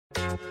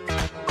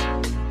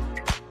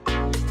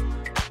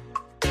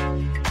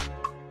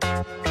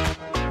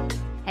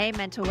Hey,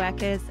 mental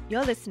workers,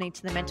 you're listening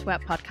to the Mental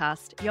Work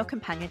Podcast, your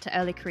companion to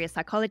early career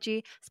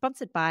psychology,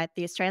 sponsored by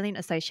the Australian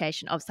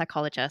Association of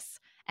Psychologists.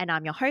 And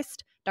I'm your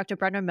host, Dr.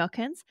 Bronwyn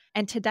Milkins,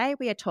 and today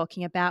we are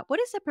talking about what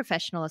is a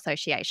professional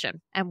association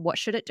and what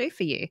should it do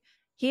for you.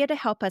 Here to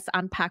help us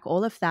unpack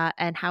all of that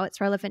and how it's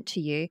relevant to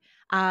you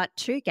are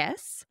two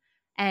guests,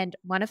 and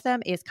one of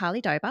them is Carly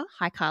Dober.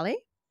 Hi, Carly.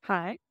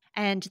 Hi.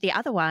 And the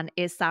other one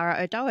is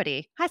Sahra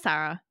O'Doherty. Hi,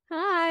 Sahra.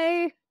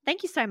 Hi.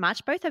 Thank you so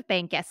much. Both have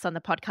been guests on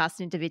the podcast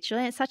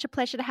individually. It's such a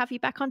pleasure to have you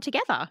back on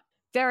together.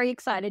 Very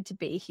excited to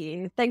be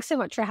here. Thanks so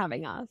much for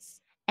having us.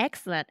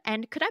 Excellent.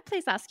 And could I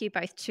please ask you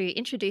both to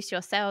introduce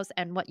yourselves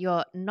and what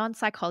your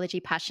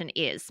non-psychology passion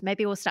is?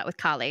 Maybe we'll start with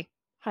Carly.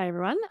 Hi,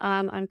 everyone.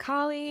 I'm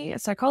Carly, a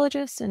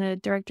psychologist and a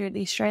director at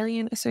the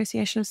Australian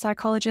Association of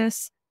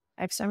Psychologists.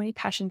 I have so many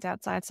passions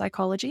outside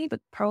psychology, but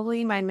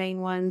probably my main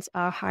ones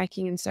are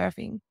hiking and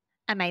surfing.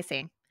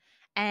 Amazing.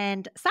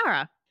 And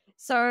Sahra?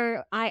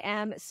 So I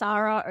am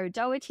Sahra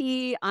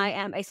O'Doherty. I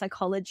am a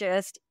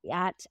psychologist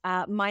at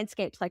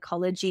Mindscape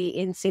Psychology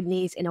in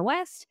Sydney's Inner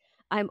West.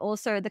 I'm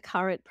also the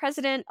current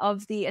president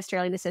of the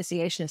Australian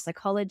Association of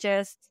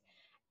Psychologists.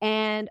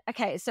 And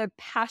okay, so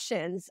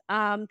passions.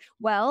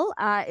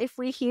 If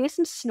we hear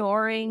some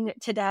snoring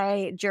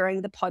today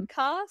during the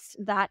podcast,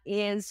 that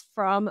is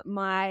from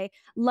my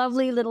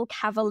lovely little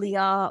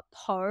Cavalier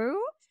Poe.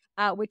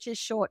 Which is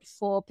short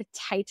for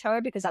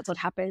potato, because that's what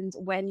happens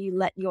when you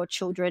let your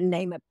children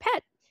name a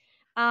pet.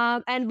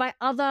 And my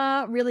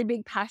other really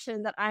big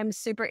passion that I'm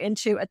super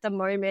into at the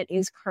moment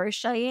is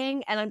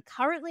crocheting. And I'm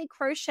currently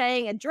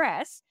crocheting a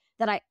dress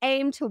that I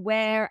aim to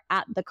wear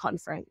at the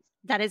conference.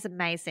 That is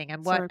amazing.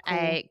 And what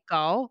a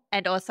goal.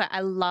 And also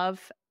I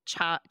love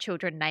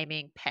children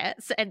naming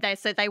pets. And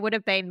they would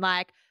have been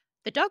like,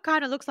 the dog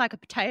kind of looks like a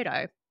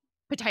potato.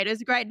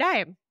 Potato's a great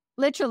name.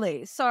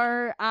 Literally.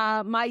 So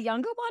my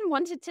younger one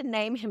wanted to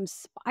name him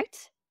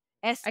Spite,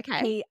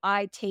 Spite,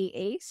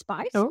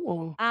 Spite,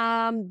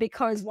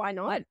 because why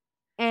not?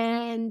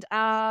 And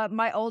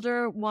my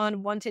older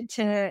one wanted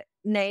to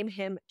name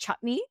him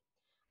Chutney.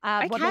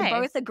 What they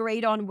both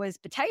agreed on was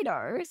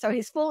Potato. So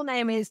his full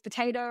name is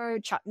Potato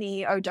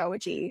Chutney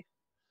O'Doherty.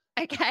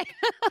 Okay.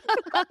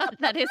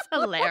 That is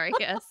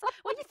hilarious.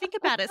 When you think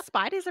about it,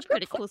 Spite is a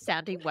pretty cool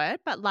sounding word,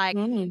 but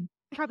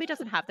probably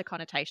doesn't have the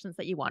connotations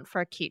that you want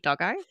for a cute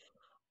doggo.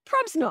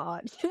 Probs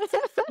not.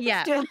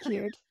 Yeah. Still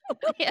cute.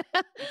 Yeah.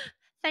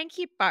 Thank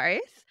you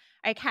both.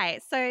 Okay,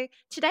 so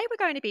today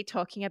we're going to be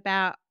talking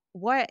about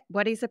what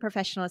is a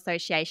professional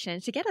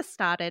association. To get us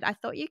started, I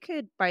thought you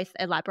could both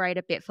elaborate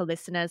a bit for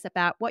listeners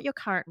about what your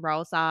current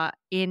roles are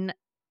in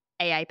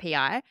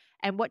AAPI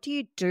and what do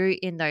you do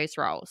in those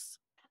roles?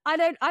 I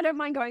don't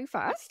mind going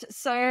first.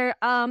 So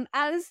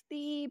as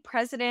the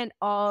president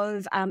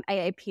of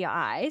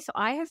AAPI, so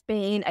I have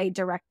been a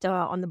director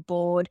on the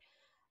board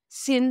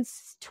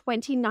since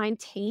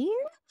 2019.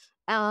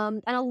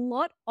 And a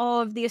lot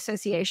of the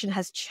association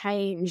has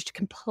changed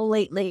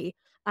completely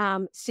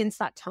since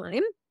that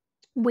time.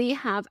 We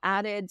have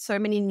added so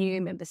many new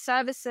member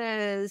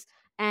services,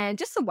 and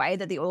just the way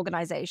that the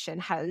organization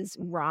has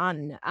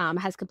run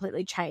has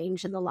completely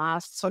changed in the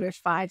last sort of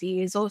 5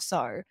 years or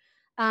so.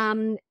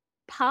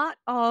 Part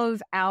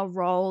of our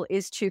role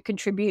is to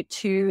contribute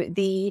to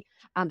the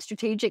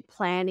strategic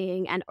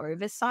planning and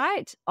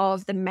oversight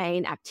of the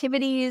main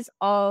activities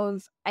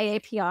of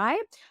AAPI.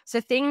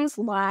 So things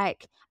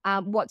like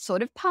what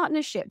sort of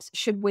partnerships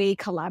should we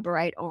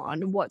collaborate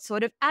on? What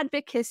sort of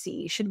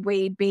advocacy should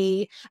we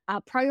be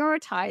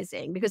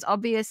prioritizing? Because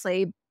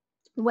obviously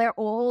we're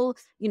all,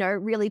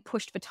 really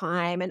pushed for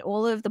time, and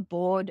all of the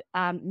board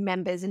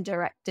members and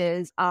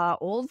directors are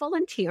all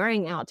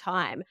volunteering our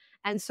time.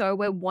 And so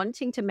we're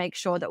wanting to make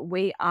sure that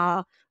we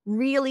are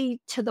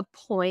really to the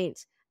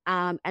point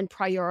and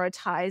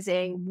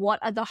prioritizing what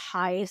are the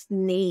highest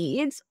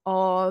needs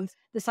of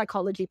the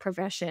psychology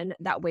profession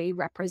that we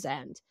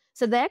represent.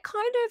 So they're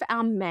kind of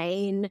our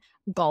main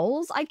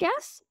goals, I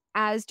guess,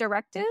 as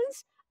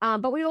directors.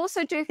 But we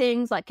also do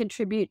things like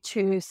contribute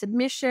to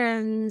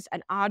submissions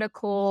and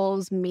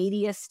articles,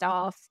 media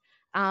stuff,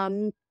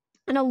 and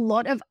a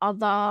lot of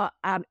other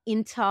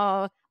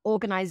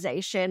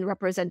inter-organization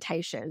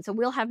representation. So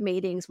we'll have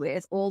meetings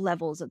with all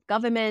levels of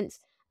government.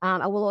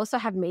 And we'll also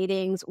have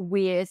meetings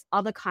with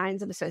other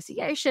kinds of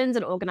associations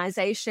and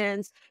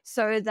organizations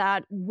so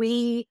that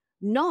we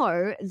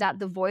know that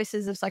the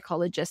voices of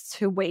psychologists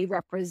who we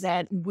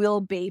represent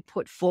will be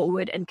put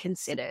forward and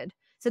considered.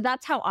 So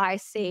that's how I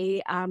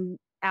see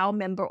our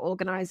member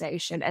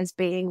organization as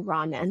being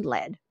run and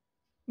led.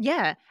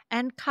 Yeah.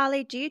 And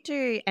Carly, do you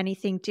do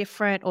anything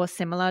different or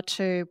similar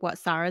to what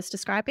Sahra's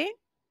describing?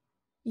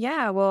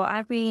 Yeah, well,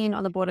 I've been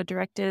on the board of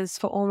directors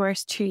for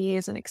almost 2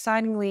 years, and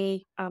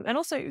excitingly, and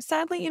also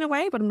sadly in a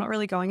way, but I'm not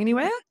really going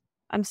anywhere.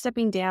 I'm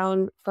stepping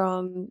down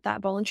from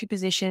that voluntary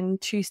position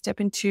to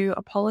step into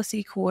a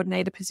policy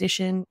coordinator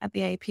position at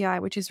the API,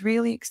 which is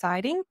really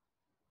exciting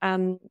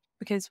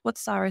because what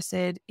Sahra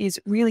said is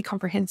really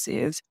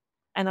comprehensive.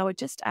 And I would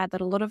just add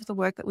that a lot of the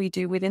work that we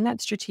do within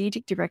that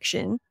strategic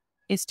direction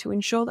is to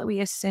ensure that we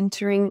are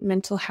centering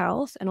mental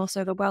health and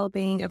also the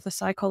well-being of the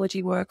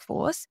psychology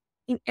workforce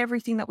in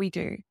everything that we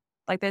do.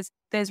 Like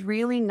there's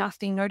really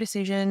nothing, no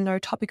decision, no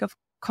topic of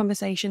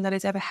conversation that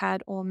is ever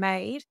had or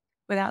made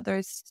without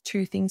those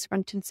two things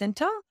front and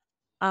center.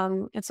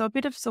 And so a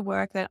bit of the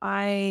work that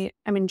I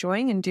am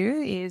enjoying and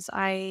do is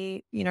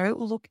I,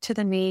 look to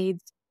the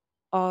needs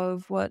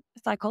of what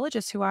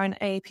psychologists who are in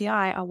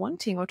AAPI are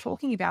wanting or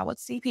talking about, what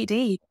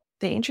CPD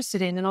they're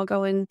interested in. And I'll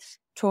go and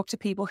talk to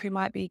people who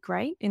might be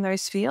great in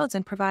those fields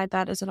and provide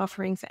that as an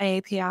offering for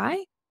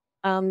AAPI.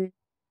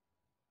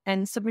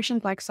 And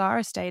submissions like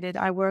Sahra stated,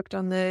 I worked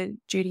on the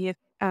duty of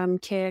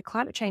care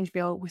climate change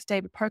bill with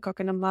David Pocock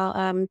and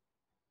Anjali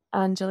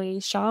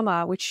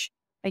Sharma, which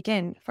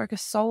again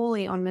focus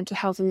solely on mental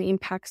health and the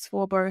impacts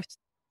for both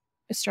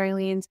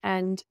Australians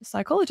and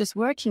psychologists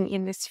working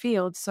in this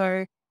field.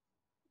 So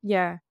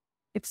yeah,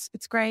 it's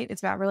great.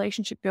 It's about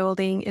relationship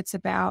building. It's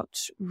about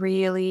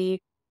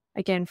really,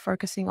 again,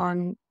 focusing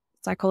on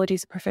psychology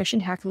as a profession.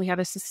 How can we have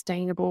a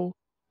sustainable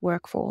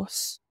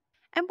workforce?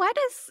 And why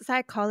does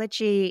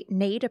psychology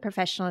need a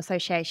professional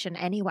association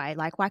anyway?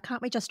 Like, why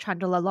can't we just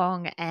trundle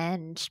along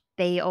and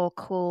be all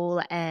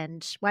cool?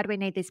 And why do we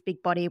need this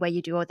big body where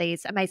you do all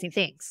these amazing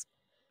things?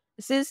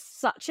 This is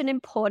such an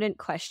important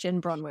question,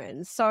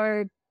 Bronwyn.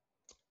 So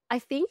I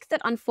think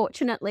that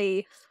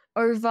unfortunately,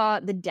 over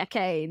the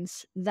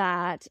decades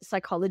that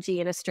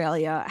psychology in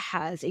Australia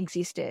has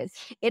existed,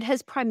 it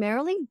has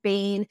primarily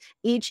been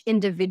each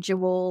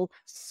individual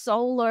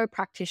solo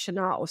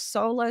practitioner or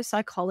solo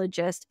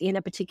psychologist in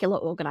a particular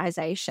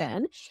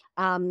organization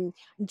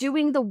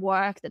doing the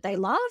work that they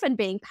love and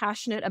being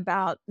passionate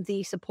about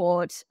the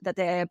support that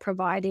they're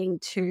providing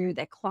to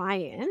their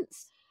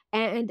clients.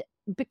 And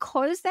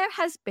because there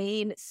has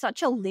been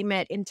such a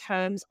limit in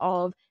terms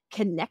of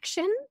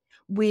connection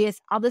with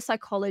other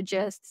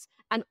psychologists,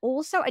 and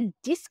also a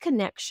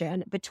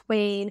disconnection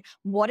between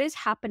what is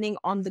happening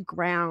on the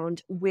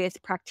ground with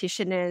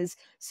practitioners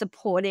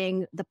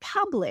supporting the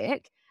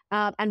public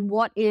and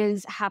what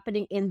is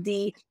happening in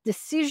the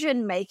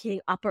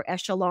decision-making upper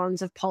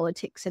echelons of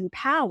politics and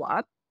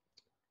power,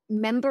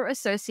 member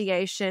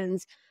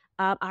associations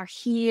are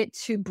here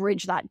to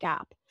bridge that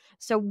gap.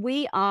 So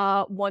we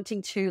are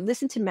wanting to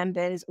listen to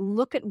members,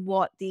 look at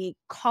what the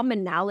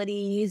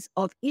commonalities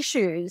of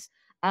issues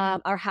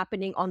are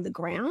happening on the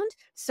ground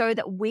so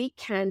that we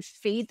can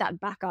feed that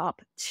back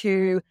up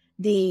to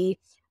the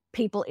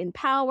people in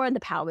power and the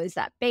powers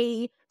that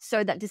be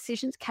so that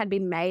decisions can be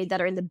made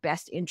that are in the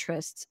best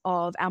interests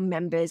of our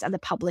members and the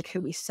public who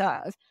we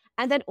serve.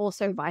 And then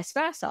also vice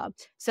versa,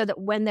 so that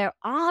when there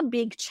are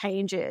big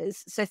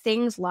changes, so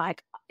things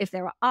like if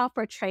there are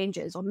APRA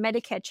changes or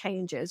Medicare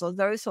changes or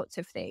those sorts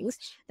of things,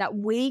 that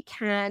we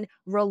can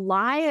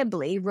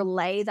reliably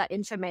relay that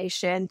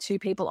information to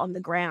people on the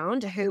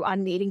ground who are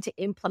needing to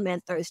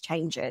implement those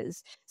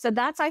changes. So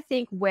that's, I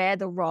think, where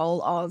the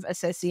role of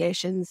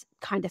associations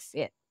kind of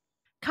fit.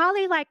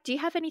 Carly, do you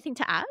have anything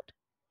to add?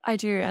 I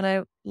do, and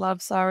I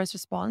love Sahra's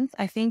response.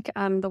 I think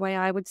the way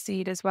I would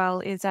see it as well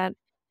is that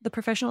the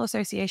professional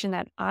association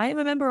that I am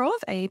a member of,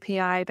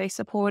 AAPI, they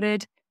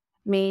supported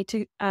me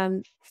to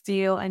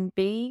feel and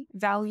be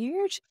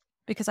valued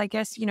because I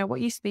guess,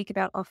 what you speak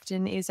about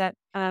often is that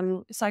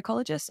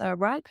psychologists are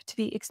ripe to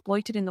be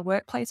exploited in the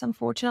workplace,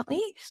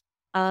 unfortunately.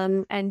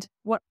 And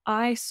what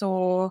I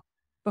saw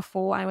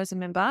before I was a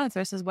member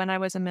versus when I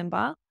was a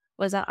member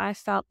was that I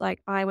felt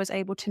like I was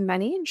able to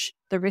manage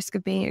the risk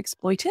of being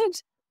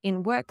exploited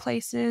in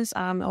workplaces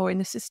or in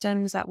the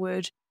systems that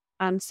would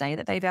say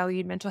that they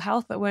valued mental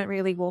health, but weren't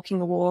really walking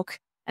the walk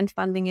and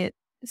funding it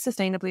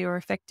sustainably or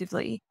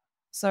effectively.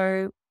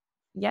 So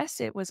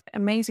yes, it was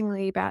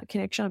amazingly about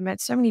connection. I've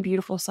met so many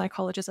beautiful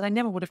psychologists that I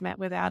never would have met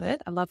without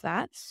it. I love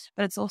that.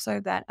 But it's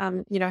also that,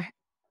 who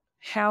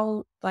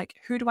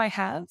do I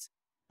have?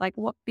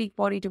 What big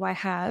body do I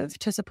have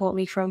to support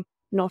me from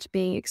not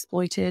being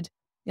exploited,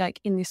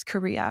 in this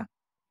career?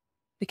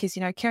 Because,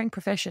 caring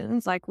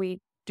professions,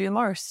 we do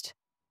most.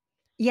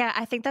 Yeah,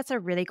 I think that's a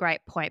really great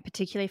point,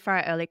 particularly for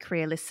our early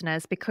career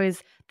listeners,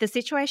 because the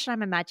situation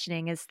I'm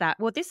imagining is that,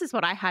 this is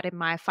what I had in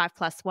my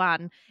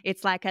 5+1.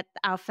 It's at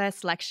our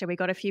first lecture, we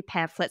got a few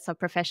pamphlets of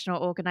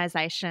professional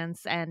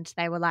organizations and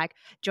they were like,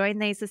 join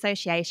these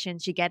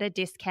associations, you get a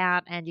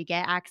discount and you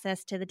get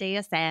access to the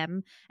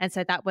DSM. And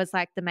so that was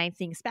the main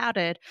thing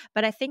spouted.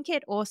 But I think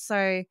it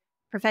also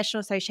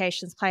professional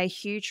associations play a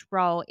huge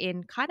role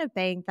in kind of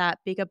being that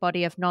bigger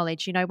body of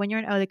knowledge. When you're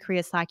in early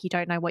career psych, you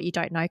don't know what you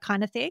don't know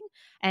kind of thing.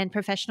 And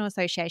professional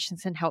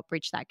associations can help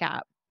bridge that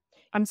gap.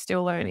 I'm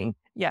still learning.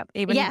 Yeah.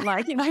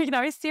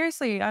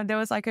 Seriously, there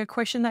was a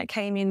question that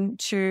came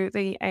into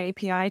the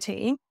API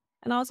team.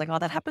 And I was like,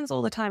 that happens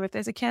all the time. If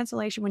there's a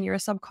cancellation when you're a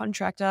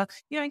subcontractor,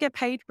 you don't get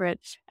paid for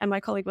it. And my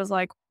colleague was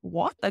like,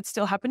 what? That's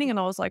still happening? And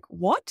I was like,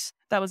 what?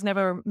 That was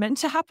never meant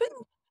to happen?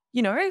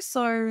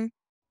 So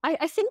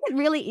I think it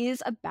really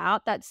is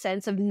about that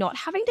sense of not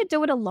having to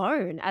do it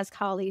alone, as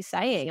Carly's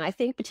saying. I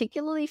think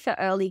particularly for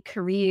early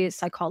career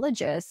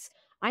psychologists,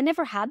 I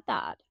never had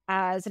that.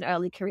 as an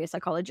early career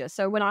psychologist.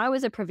 So when I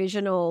was a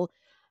provisional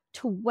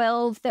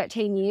 12,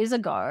 13 years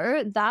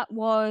ago, that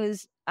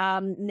was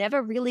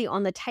never really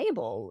on the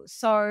table.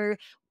 So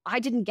I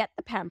didn't get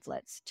the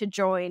pamphlets to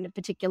join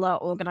particular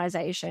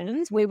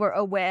organizations. We were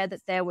aware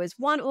that there was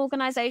one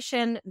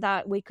organization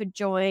that we could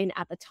join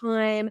at the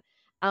time.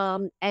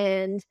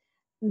 And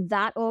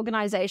that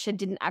organization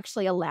didn't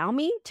actually allow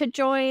me to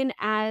join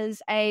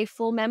as a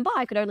full member.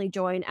 I could only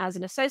join as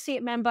an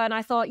associate member. And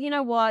I thought, you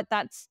know what,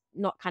 that's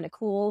not kind of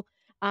cool.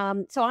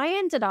 So I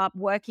ended up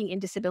working in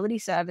disability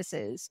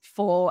services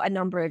for a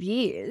number of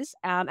years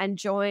and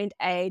joined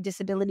a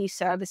disability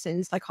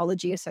services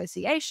psychology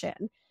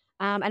association.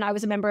 And I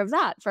was a member of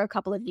that for a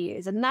couple of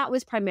years. And that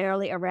was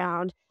primarily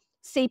around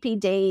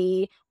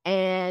CPD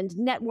and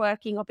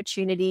networking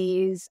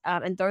opportunities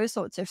and those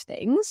sorts of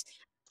things.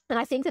 And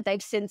I think that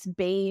they've since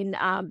been,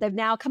 they've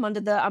now come under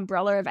the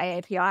umbrella of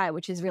AAPI,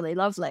 which is really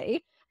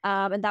lovely.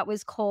 And that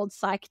was called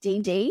Psych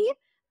DD.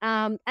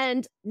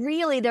 And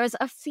really, there's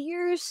a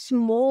few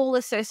small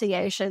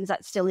associations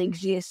that still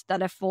exist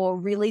that are for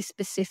really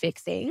specific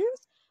things.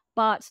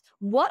 But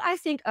what I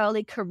think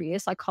early career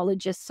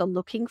psychologists are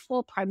looking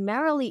for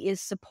primarily is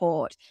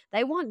support.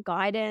 They want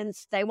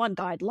guidance, they want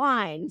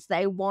guidelines,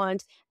 they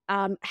want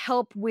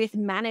help with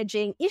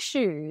managing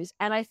issues.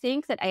 And I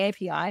think that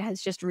AAPI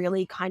has just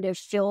really kind of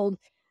filled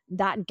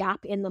that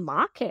gap in the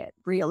market,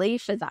 really,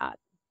 for that.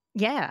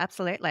 Yeah,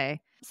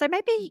 absolutely. So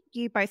maybe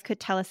you both could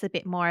tell us a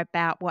bit more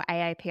about what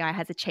AAPI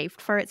has achieved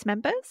for its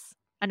members.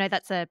 I know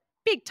that's a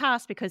big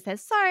task because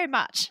there's so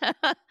much.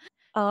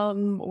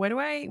 Where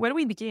do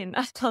we begin?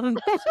 So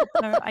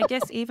I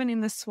guess even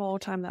in the small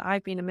time that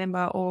I've been a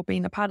member or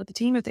been a part of the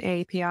team of the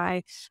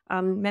AAPI,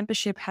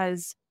 membership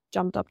has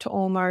jumped up to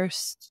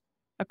almost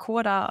a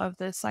quarter of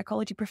the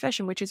psychology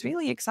profession, which is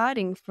really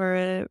exciting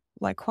for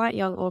a quite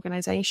young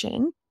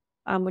organization,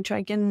 which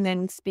again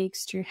then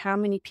speaks to how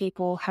many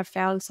people have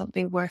found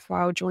something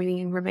worthwhile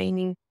joining and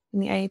remaining in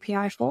the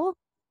AAPI for.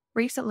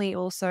 Recently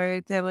also,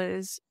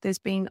 there's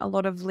been a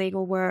lot of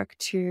legal work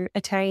to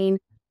attain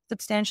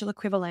substantial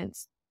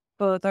equivalence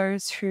for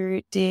those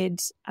who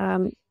didn't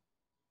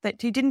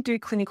do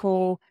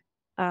clinical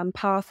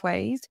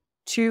pathways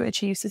to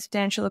achieve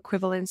substantial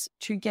equivalence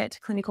to get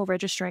clinical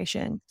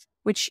registration,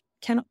 which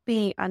cannot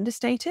be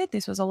understated.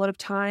 This was a lot of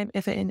time,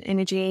 effort, and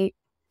energy.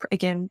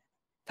 Again,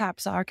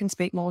 perhaps Sahra can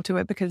speak more to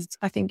it because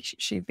I think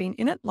she's been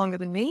in it longer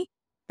than me.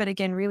 But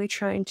again, really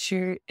trying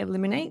to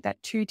eliminate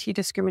that two-tier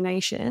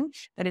discrimination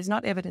that is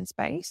not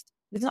evidence-based,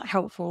 is not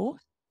helpful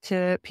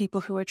to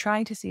people who are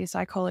trying to see a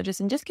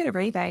psychologist and just get a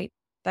rebate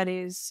that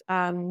is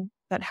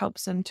that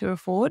helps them to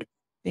afford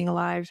being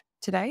alive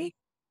today.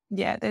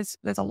 Yeah, there's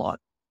a lot.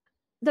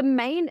 The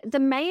main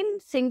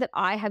thing that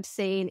I have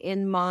seen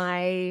in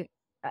my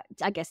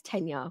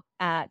tenure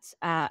at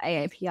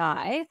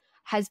AAPI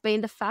has been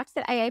the fact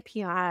that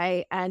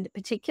AAPI and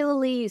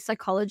particularly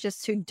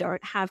psychologists who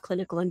don't have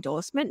clinical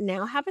endorsement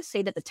now have a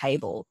seat at the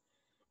table.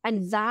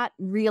 And that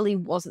really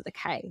wasn't the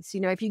case.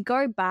 You know, if you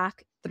go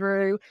back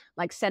through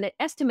like Senate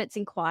estimates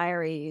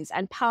inquiries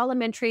and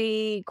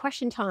parliamentary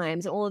question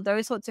times and all of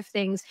those sorts of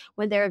things,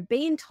 when there have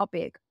been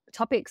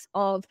topics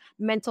of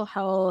mental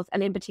health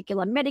and in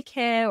particular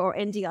Medicare or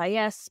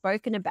NDIS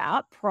spoken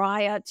about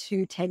prior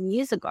to 10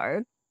 years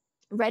ago,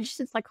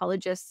 registered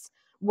psychologists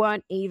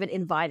weren't even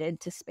invited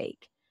to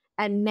speak.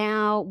 And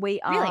now we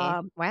are.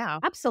 Really?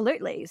 Wow.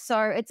 Absolutely. So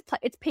it's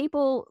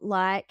people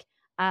like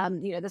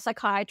the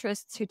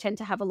psychiatrists who tend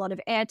to have a lot of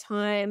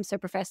airtime. So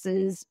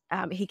professors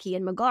Hickey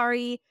and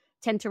McGorry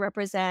tend to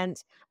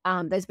represent.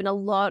 There's been a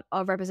lot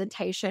of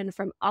representation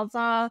from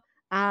other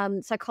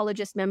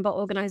psychologist member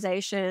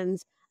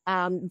organizations,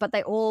 but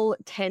they all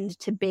tend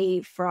to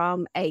be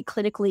from a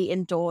clinically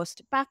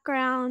endorsed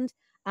background.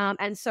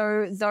 And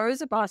so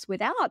those of us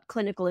without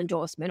clinical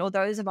endorsement or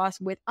those of us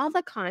with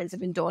other kinds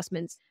of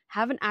endorsements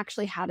haven't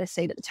actually had a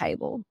seat at the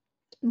table.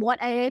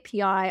 What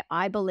AAPI,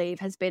 I believe,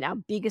 has been our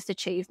biggest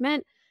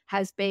achievement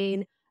has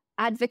been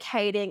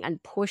advocating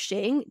and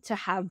pushing to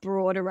have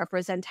broader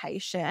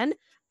representation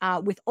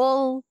with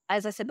all,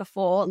 as I said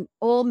before,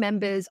 all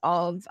members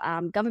of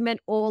government,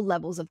 all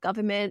levels of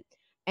government,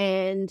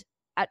 and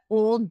at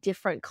all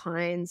different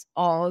kinds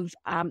of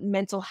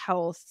mental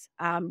health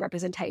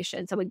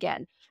representation. So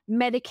again,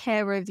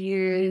 Medicare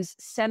reviews,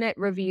 Senate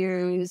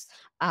reviews,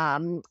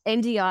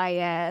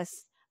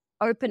 NDIS,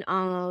 open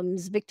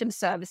arms, victim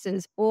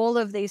services, all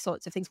of these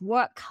sorts of things,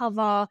 work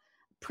cover.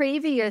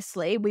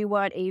 Previously, we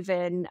weren't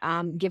even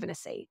given a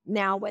seat.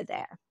 Now we're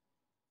there.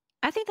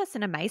 I think that's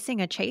an amazing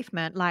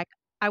achievement. Like,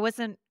 I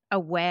wasn't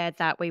aware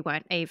that we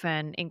weren't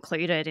even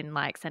included in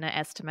like Senate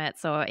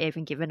estimates or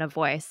even given a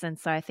voice. And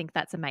so I think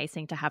that's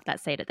amazing to have that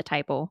seat at the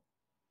table.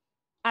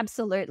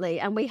 Absolutely.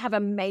 And we have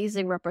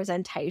amazing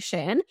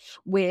representation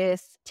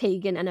with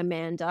Tegan and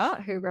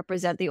Amanda, who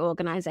represent the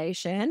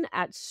organization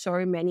at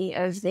so many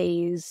of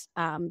these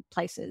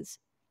places.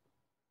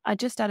 I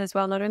just add as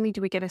well, not only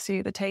do we get a seat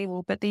at the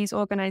table, but these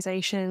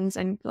organizations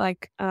and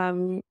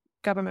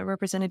government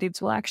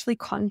representatives will actually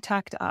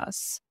contact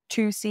us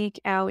to seek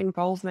our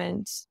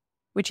involvement,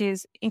 which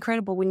is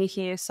incredible when you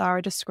hear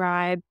Sahra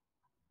describe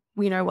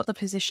we know what the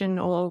position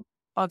or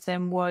of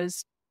them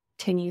was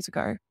 10 years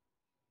ago.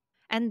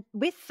 And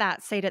with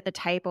that seat at the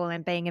table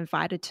and being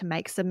invited to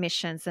make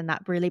submissions and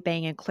that really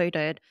being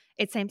included,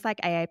 it seems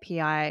like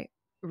AAPI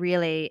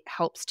really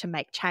helps to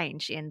make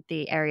change in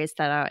the areas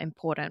that are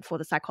important for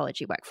the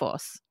psychology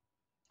workforce.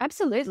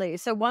 Absolutely.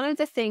 So one of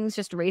the things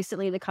just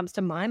recently that comes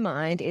to my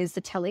mind is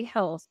the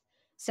telehealth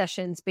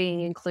sessions being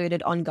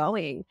included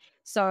ongoing.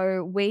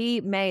 So we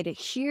made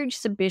huge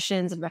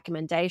submissions and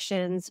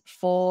recommendations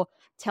for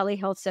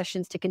telehealth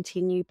sessions to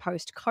continue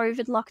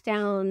post-COVID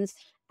lockdowns.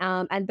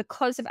 And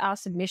because of our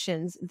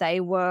submissions, they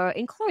were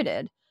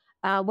included.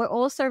 We're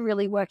also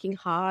really working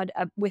hard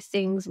with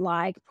things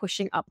like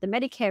pushing up the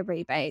Medicare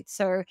rebate.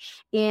 So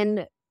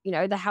in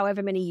the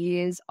however many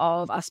years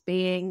of us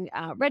being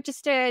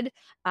registered,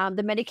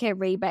 the Medicare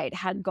rebate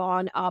had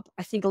gone up,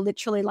 I think,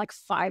 literally like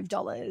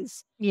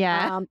 $5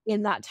 Yeah.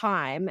 in that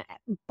time.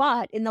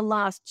 But in the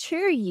last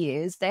 2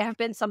 years, there have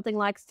been something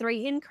like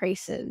 3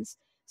 increases.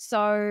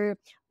 So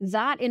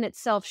that in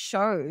itself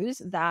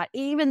shows that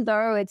even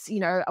though it's, a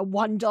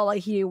 $1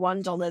 here,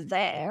 $1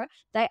 there,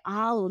 they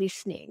are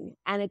listening.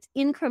 And it's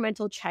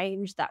incremental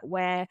change that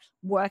we're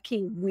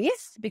working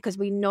with, because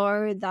we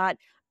know that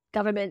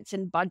governments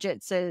and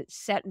budgets are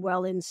set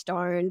well in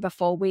stone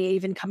before we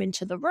even come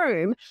into the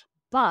room.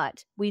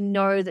 But we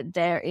know that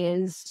there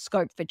is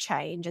scope for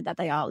change and that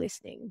they are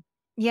listening.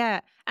 Yeah.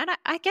 And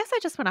I guess I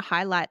just want to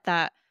highlight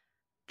that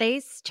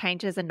these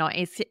changes are not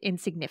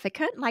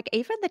insignificant. Like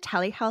even the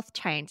telehealth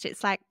change,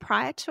 it's like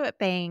prior to it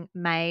being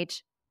made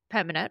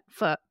permanent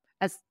for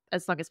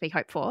as long as we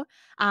hope for.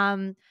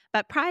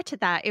 But prior to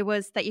that, it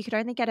was that you could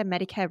only get a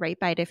Medicare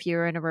rebate if you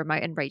were in a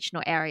remote and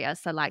regional area,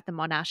 so like the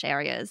Monash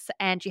areas,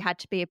 and you had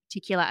to be a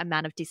particular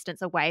amount of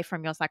distance away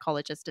from your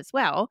psychologist as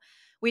well,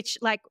 which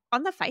like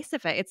on the face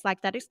of it, it's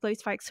like that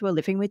excludes folks who are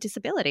living with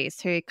disabilities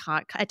who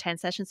can't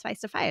attend sessions face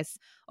to face.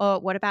 Or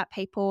what about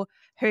people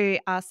who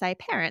are, say,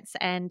 parents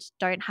and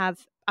don't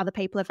have other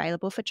people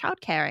available for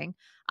childcaring?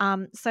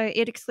 So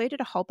it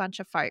excluded a whole bunch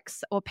of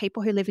folks or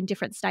people who live in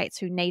different states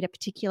who need a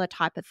particular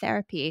type of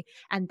therapy,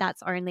 and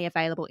that's only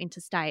available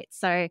interstate.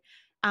 So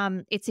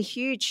it's a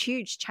huge,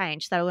 huge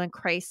change that will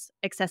increase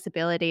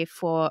accessibility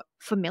for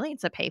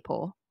millions of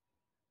people.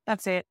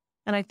 That's it.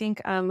 And I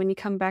think when you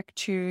come back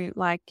to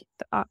like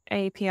the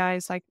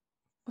APIs, like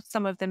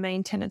some of the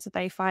main tenets that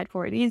they fight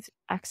for, it is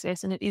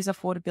access and it is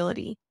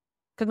affordability.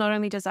 Because not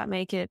only does that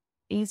make it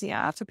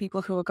easier for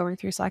people who are going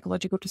through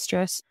psychological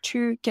distress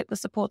to get the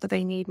support that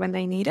they need when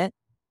they need it,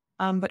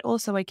 but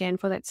also, again,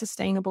 for that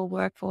sustainable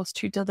workforce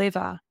to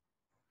deliver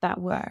that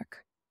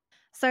work.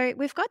 So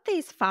we've got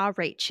these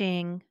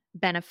far-reaching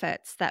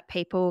benefits that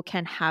people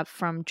can have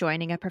from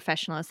joining a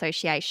professional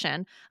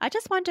association. I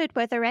just wondered,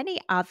 were there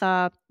any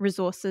other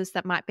resources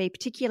that might be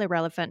particularly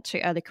relevant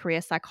to early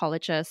career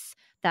psychologists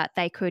that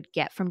they could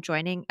get from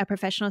joining a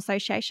professional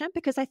association?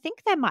 Because I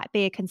think there might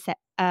be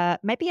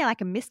maybe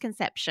like a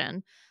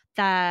misconception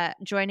that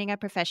joining a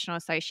professional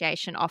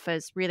association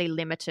offers really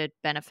limited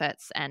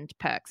benefits and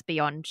perks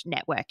beyond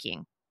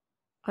networking.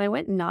 I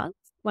went nuts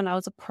when I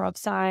was a prov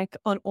psych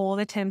on all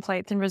the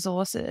templates and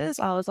resources.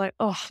 I was like,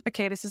 oh,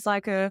 okay, this is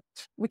like a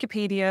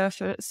Wikipedia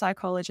for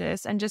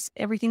psychologists, and just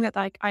everything that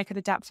like I could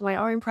adapt to my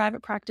own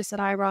private practice that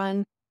I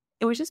run.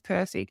 It was just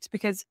perfect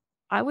because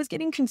I was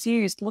getting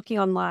confused looking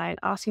online,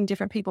 asking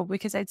different people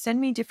because they'd send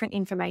me different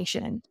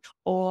information,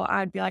 or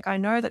I'd be like, I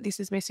know that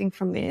this is missing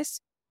from this.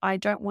 I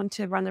don't want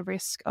to run the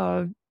risk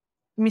of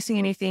missing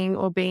anything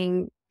or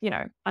being,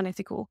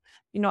 unethical.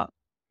 You're not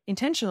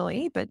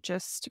intentionally, but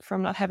just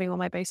from not having all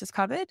my bases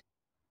covered.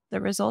 The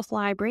resource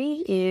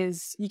library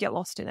is, you get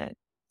lost in it.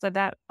 So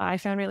that I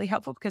found really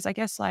helpful because I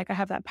guess like I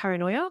have that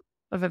paranoia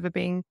of ever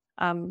being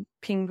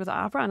pinged with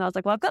ARPA, and I was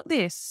like, well, I've got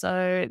this.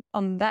 So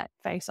on that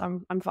face,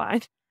 I'm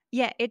fine.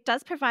 Yeah, it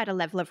does provide a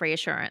level of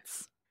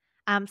reassurance.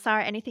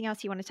 Sahra, anything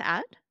else you wanted to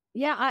add?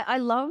 Yeah, I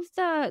love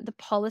the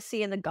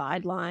policy and the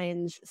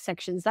guidelines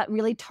sections. That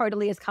really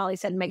totally, as Carly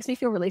said, makes me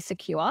feel really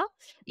secure.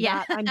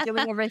 Yeah. That I'm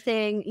doing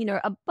everything,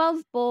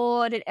 above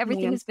board and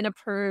everything has been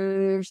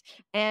approved.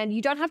 And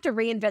you don't have to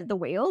reinvent the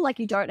wheel. Like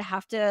you don't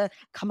have to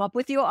come up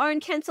with your own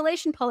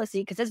cancellation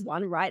policy because there's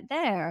one right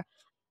there.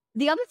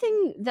 The other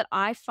thing that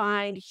I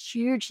find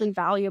hugely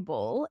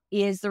valuable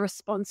is the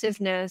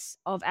responsiveness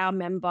of our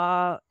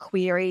member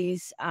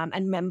queries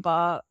and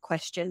member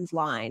questions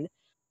line.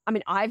 I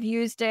mean, I've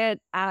used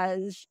it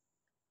as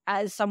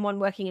someone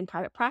working in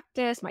private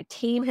practice. My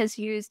team has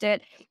used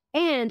it.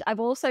 And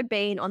I've also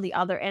been on the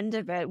other end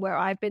of it where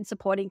I've been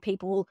supporting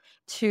people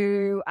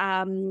to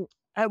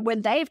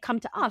when they've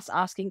come to us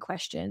asking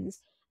questions.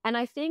 And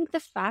I think the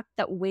fact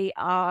that we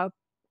are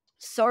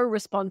so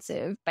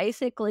responsive,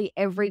 basically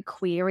every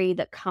query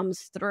that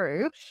comes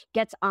through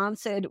gets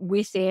answered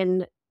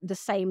within the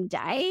same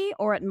day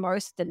or at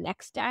most the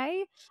next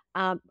day.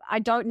 I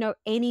don't know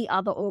any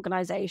other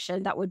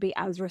organization that would be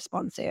as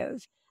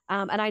responsive.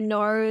 And I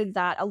know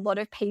that a lot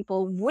of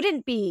people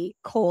wouldn't be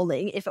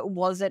calling if it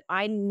wasn't,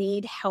 I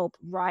need help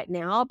right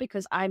now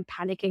because I'm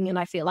panicking and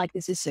I feel like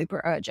this is super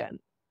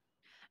urgent.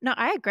 No,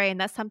 I agree. And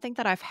that's something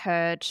that I've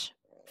heard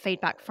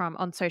feedback from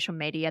on social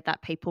media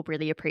that people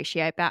really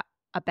appreciate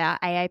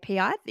about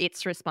AAPI,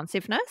 its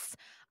responsiveness,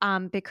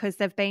 because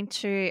they've been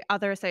to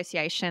other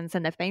associations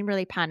and they've been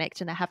really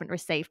panicked and they haven't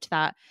received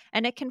that.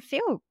 And it can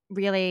feel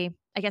really,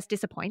 I guess,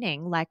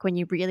 disappointing, like when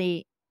you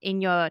really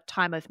in your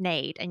time of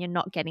need and you're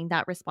not getting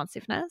that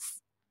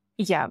responsiveness.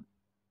 Yeah.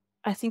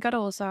 I think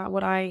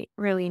what I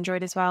really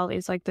enjoyed as well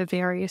is like the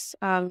various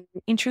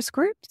interest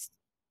groups,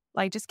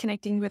 like just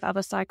connecting with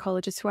other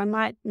psychologists who I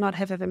might not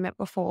have ever met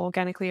before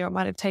organically, or it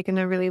might have taken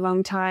a really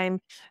long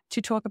time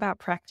to talk about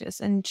practice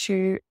and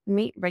to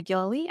meet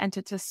regularly and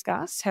to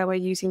discuss how we're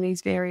using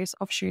these various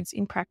offshoots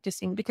in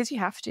practicing, because you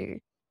have to.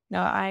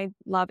 I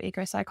love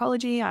eco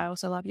psychology. I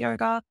also love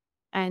yoga.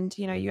 And,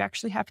 you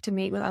actually have to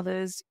meet with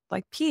others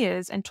like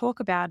peers and talk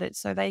about it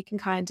so they can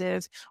kind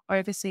of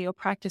oversee or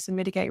practice and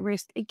mitigate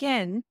risk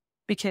again.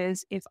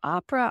 Because if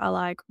APRA are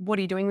like, what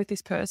are you doing with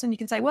this person? You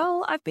can say,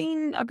 well, I've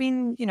been,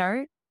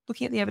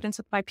 looking at the evidence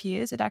with my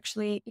peers.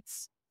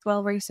 It's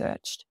well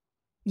researched.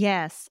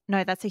 Yes.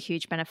 No, that's a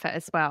huge benefit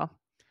as well.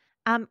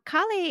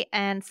 Carly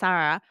and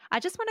Sahra,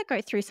 I just want to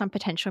go through some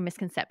potential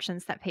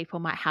misconceptions that people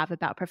might have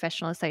about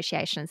professional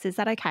associations. Is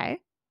that okay?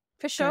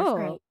 For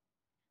sure.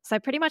 So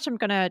pretty much I'm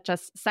going to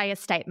just say a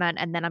statement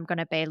and then I'm going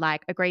to be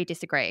like, agree,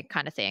 disagree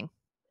kind of thing.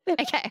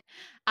 Okay.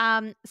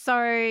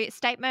 So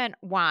statement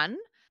 1,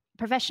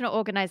 professional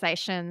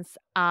organizations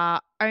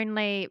are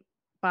only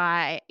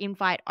by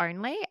invite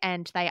only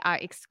and they are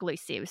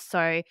exclusive.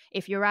 So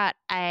if you're at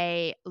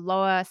a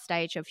lower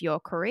stage of your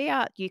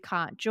career, you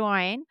can't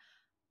join,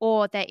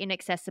 or they're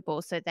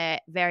inaccessible. So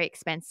they're very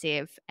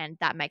expensive and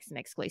that makes them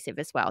exclusive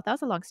as well. That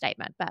was a long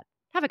statement, but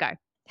have a go.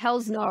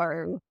 Hell's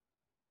no.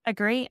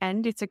 Agree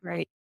and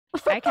disagree.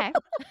 Okay.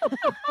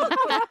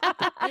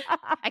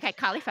 Okay,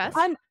 Carly first.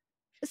 I'm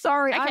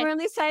sorry. Okay. I'm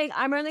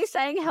only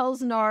saying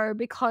hell's no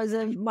because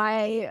of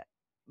my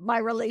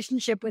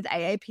relationship with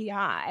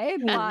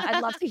AAPI, but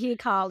I'd love to hear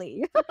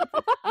Carly.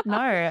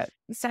 No,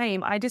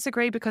 same. I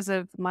disagree because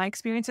of my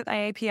experience at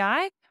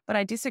AAPI, but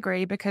I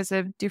disagree because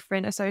of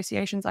different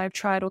associations I've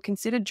tried or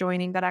considered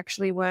joining that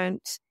actually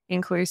weren't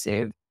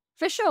inclusive.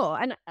 For sure.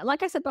 And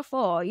like I said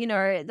before,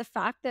 the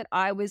fact that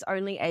I was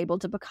only able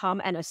to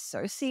become an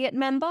associate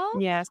member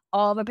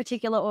of a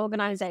particular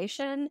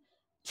organization,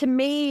 to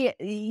me,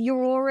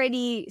 you're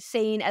already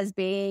seen as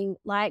being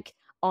like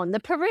on the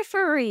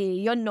periphery.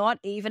 You're not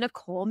even a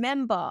core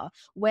member.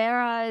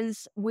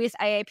 Whereas with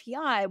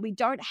AAPI, we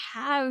don't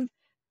have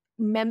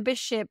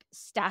membership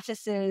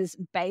statuses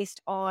based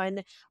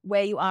on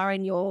where you are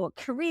in your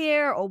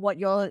career or what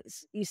your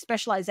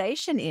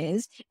specialization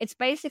is. It's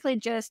basically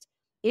just,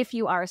 if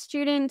you are a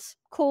student,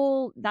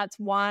 cool, that's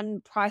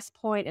one price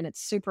point and it's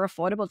super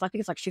affordable. I think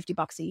it's like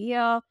 $50 a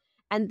year.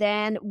 And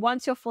then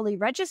once you're fully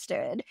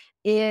registered,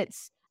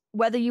 it's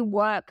whether you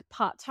work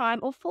part-time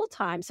or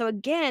full-time. So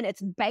again,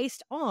 it's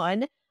based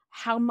on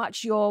how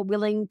much you're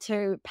willing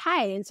to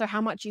pay and so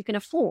how much you can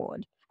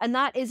afford. And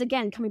that is,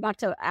 again, coming back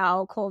to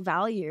our core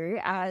value,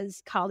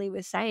 as Carly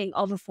was saying,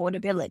 of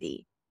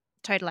affordability.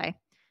 Totally.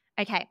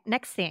 Okay,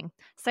 next thing.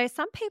 So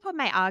some people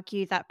may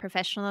argue that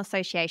professional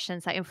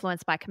associations are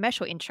influenced by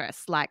commercial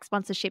interests like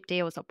sponsorship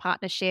deals or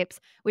partnerships,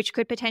 which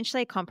could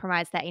potentially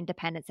compromise their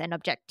independence and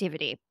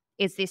objectivity.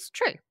 Is this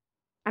true?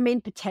 I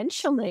mean,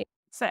 potentially.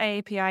 So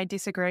AAPI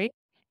disagree.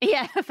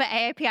 Yeah, for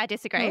AAPI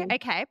disagree.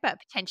 Okay, but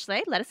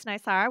potentially. Let us know,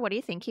 Sahra. What are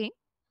you thinking?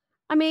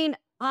 I mean,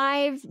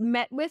 I've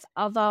met with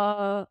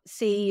other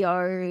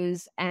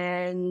CEOs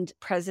and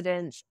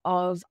presidents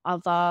of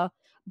other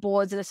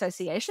boards and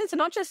associations, and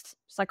not just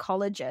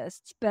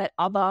psychologists, but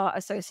other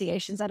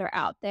associations that are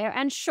out there.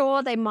 And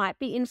sure, they might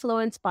be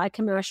influenced by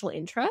commercial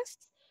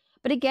interests.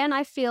 But again,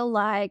 I feel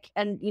like,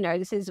 and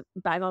this is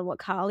bang on what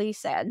Carly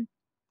said,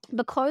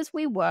 because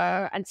we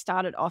were and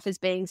started off as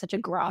being such a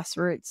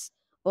grassroots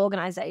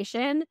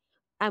organization,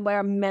 and we're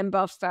a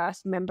member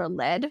first, member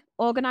led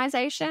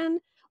organization,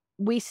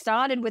 we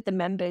started with the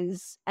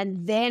members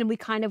and then we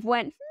kind of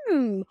went,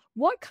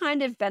 what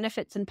kind of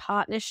benefits and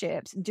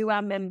partnerships do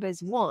our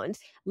members want?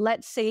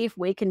 Let's see if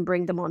we can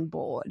bring them on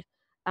board.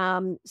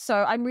 So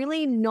I'm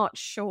really not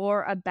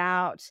sure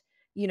about,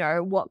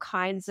 what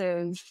kinds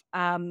of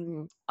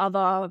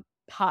other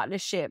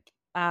partnership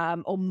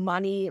or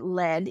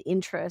money-led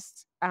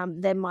interests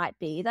there might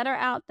be that are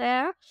out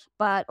there.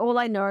 But all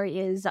I know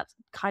is that's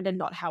kind of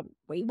not how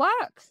we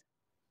work.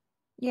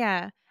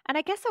 Yeah. And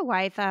I guess a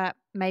way that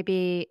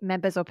maybe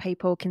members or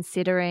people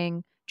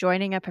considering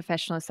joining a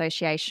professional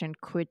association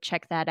could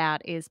check that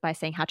out is by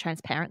seeing how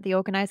transparent the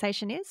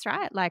organization is,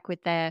 right? Like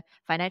with their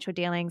financial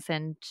dealings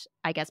and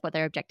I guess what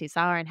their objectives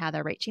are and how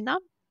they're reaching them.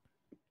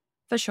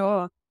 For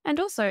sure. And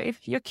also,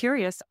 if you're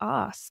curious,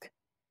 ask.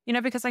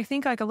 Because I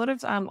think like a lot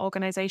of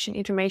organization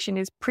information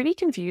is pretty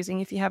confusing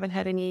if you haven't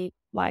had any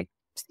like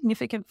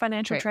significant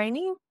financial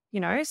training,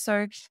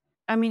 So,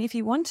 I mean, if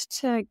you want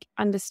to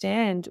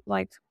understand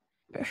like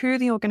who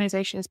the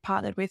organization is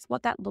partnered with,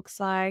 what that looks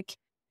like,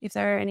 if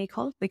there are any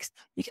conflicts,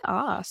 you can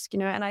ask,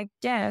 and I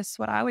guess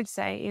what I would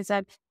say is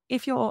that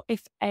if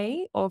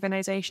a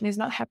organization is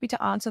not happy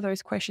to answer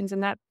those questions,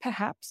 and that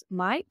perhaps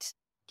might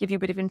give you a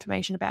bit of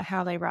information about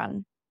how they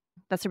run.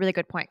 That's a really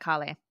good point,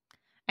 Carly.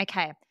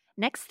 Okay.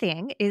 Next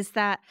thing is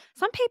that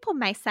some people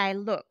may say,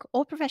 look,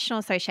 all professional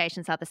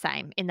associations are the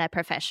same in their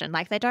profession.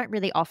 Like they don't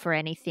really offer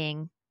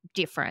anything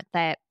different.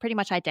 They're pretty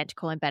much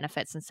identical in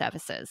benefits and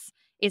services.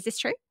 Is this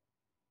true?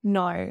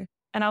 No.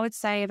 And I would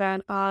say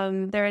that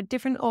there are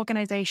different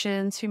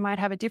organizations who might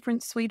have a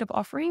different suite of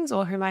offerings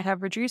or who might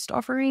have reduced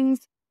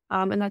offerings.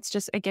 And that's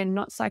just, again,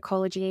 not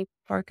psychology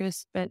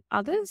focused, but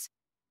others.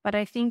 But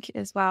I think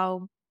as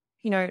well,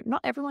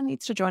 not everyone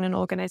needs to join an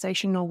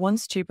organization or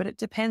wants to, but it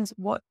depends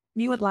what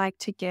you would like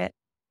to get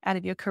out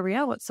of your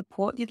career, what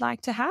support you'd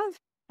like to have.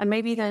 And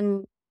maybe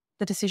then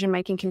the decision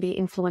making can be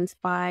influenced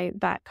by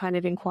that kind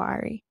of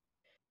inquiry.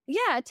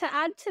 Yeah, to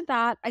add to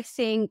that, I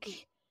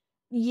think,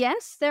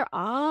 yes, there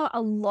are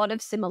a lot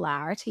of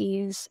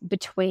similarities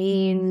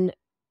between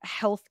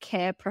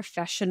healthcare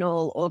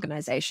professional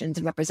organizations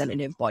and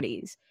representative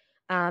bodies.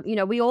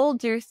 We all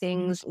do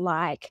things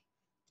like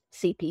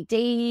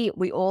CPD,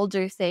 we all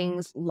do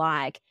things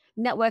like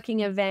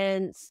networking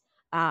events,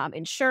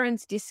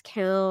 insurance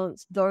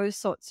discounts, those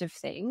sorts of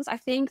things. I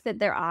think that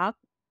there are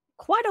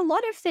quite a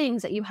lot of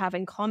things that you have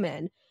in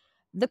common.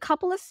 The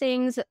couple of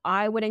things that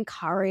I would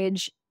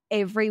encourage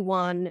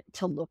everyone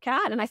to look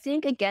at, and I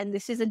think, again,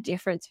 this is a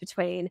difference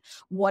between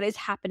what is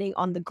happening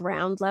on the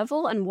ground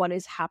level and what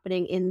is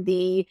happening in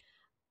the,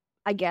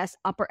 I guess,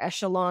 upper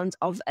echelons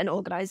of an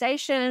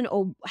organization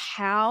or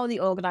how the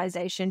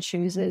organization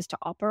chooses to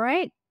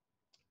operate,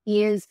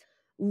 is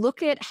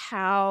look at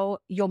how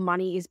your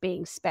money is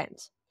being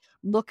spent.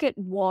 Look at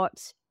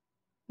what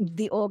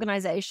the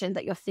organization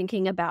that you're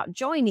thinking about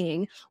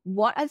joining,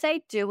 what are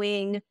they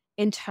doing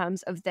in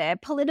terms of their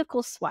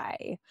political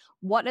sway?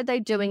 What are they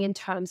doing in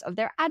terms of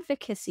their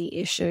advocacy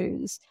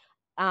issues?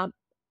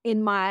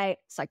 In my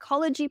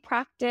psychology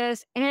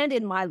practice and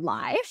in my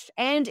life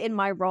and in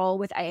my role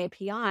with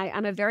AAPI,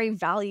 I'm a very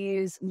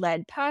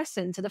values-led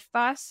person. So the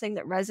first thing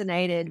that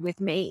resonated with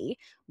me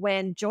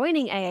when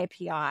joining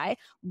AAPI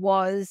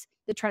was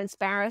the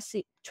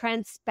transparency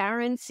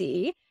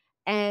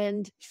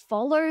and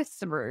follow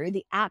through,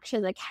 the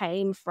action that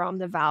came from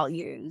the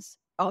values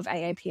of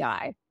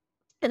AAPI.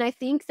 And I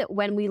think that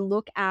when we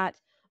look at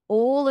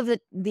all of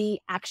the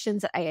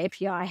actions that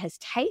AAPI has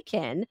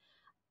taken,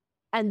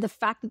 and the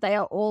fact that they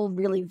are all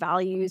really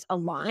values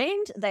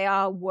aligned, they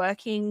are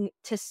working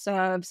to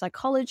serve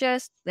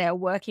psychologists, they are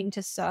working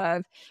to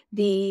serve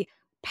the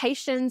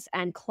patients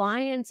and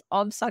clients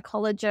of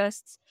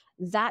psychologists.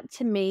 That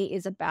to me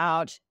is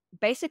about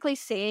basically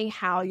seeing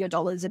how your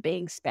dollars are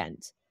being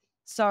spent.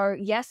 So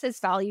yes,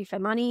 there's value for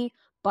money,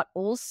 but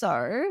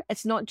also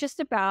it's not just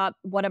about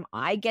what am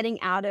I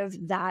getting out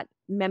of that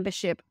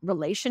membership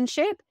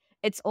relationship.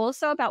 It's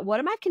also about what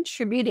am I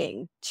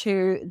contributing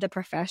to the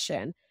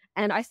profession.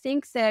 And I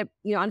think that,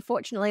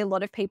 unfortunately, a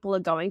lot of people are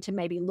going to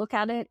maybe look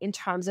at it in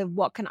terms of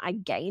what can I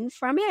gain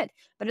from it,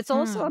 but it's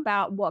also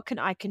about what can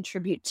I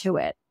contribute to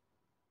it.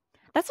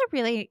 That's a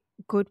really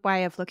good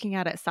way of looking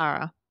at it,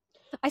 Sahra.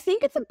 I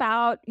think it's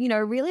about,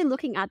 really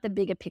looking at the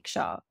bigger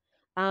picture.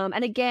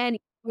 And again,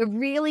 we're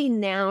really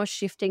now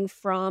shifting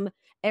from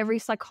every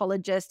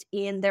psychologist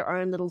in their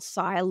own little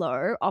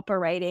silo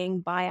operating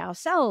by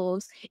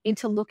ourselves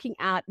into looking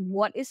at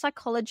what is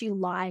psychology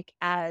like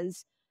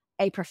as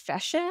a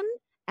profession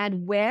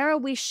and where are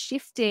we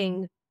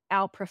shifting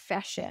our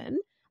profession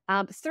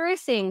through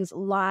things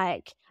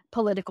like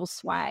political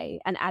sway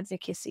and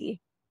advocacy.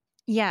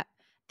 Yeah.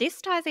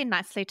 This ties in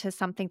nicely to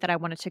something that I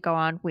wanted to go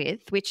on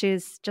with, which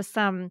is just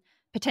some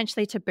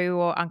potentially taboo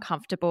or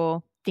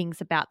uncomfortable things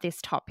about this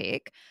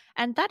topic.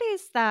 And that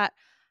is that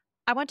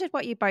I wondered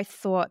what you both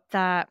thought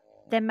that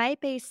there may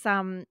be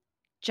some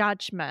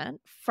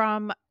judgment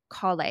from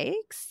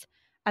colleagues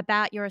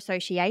about your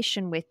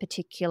association with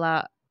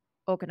particular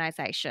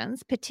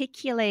organizations,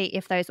 particularly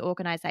if those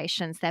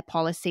organizations, their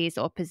policies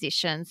or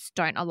positions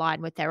don't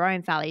align with their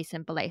own values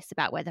and beliefs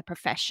about where the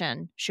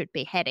profession should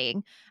be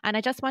heading. And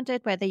I just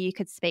wondered whether you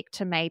could speak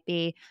to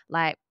maybe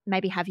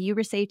have you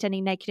received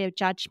any negative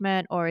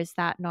judgment, or is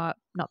that not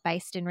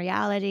based in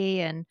reality,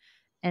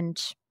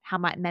 and how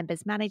might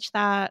members manage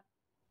that?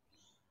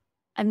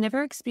 I've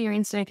never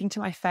experienced anything to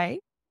my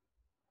face.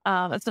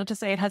 That's not to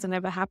say it hasn't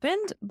ever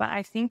happened, but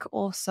I think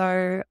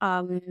also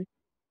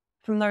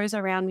from those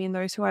around me and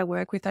those who I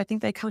work with, I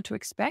think they come to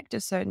expect a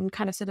certain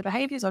kind of set of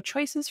behaviors or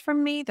choices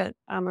from me that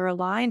are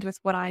aligned with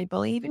what I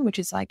believe in, which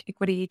is like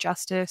equity,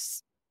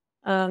 justice.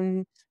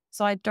 So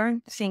I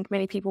don't think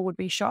many people would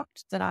be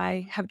shocked that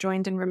I have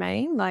joined and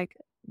remain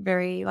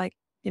very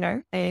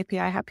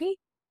AAPI happy.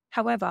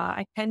 However,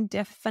 I can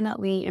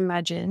definitely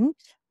imagine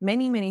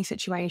many, many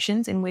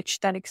situations in which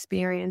that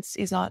experience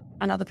is not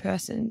another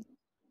person.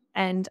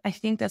 And I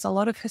think there's a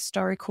lot of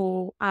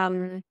historical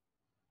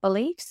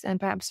beliefs and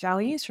perhaps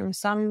values from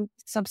some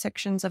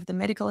subsections of the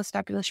medical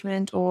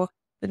establishment or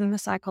within the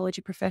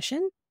psychology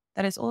profession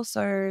that is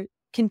also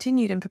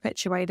continued and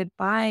perpetuated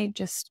by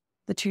just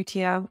the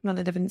two-tier,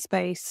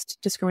 non-evidence-based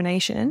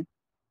discrimination.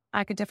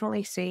 I could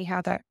definitely see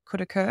how that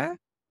could occur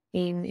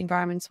in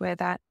environments where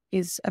that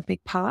is a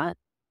big part.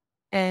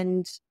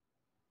 And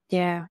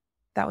yeah,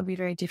 that would be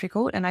very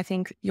difficult. And I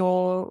think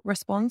your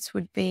response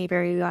would be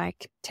very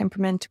like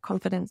temperament,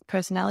 confidence,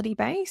 personality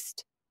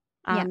based.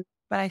 Yeah.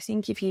 But I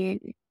think if you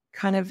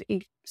kind of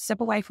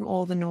step away from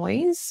all the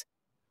noise,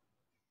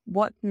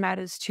 what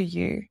matters to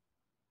you?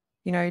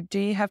 You know, do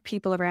you have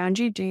people around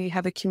you? Do you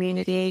have a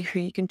community who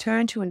you can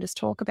turn to and just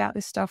talk about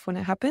this stuff when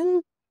it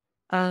happens?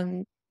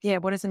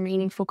 What is a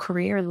meaningful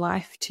career in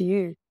life to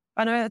you?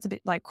 I know that's a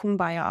bit like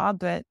kumbaya,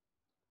 but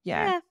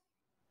yeah.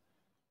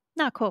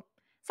 No, cool.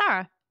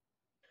 Sarah.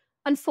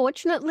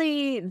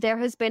 Unfortunately, there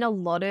has been a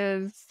lot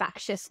of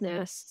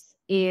factiousness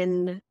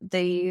in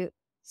the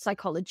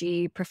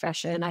psychology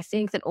profession. I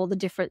think that all the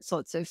different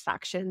sorts of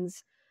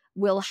factions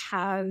will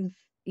have,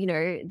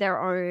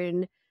 their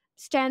own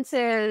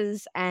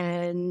stances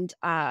and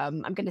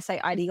I'm going to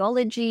say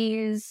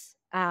ideologies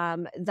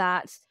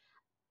that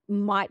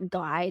might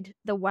guide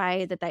the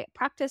way that they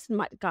practice and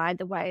might guide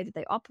the way that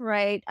they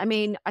operate. I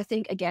mean, I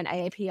think, again,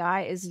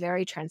 AAPI is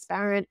very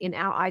transparent in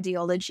our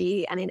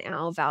ideology and in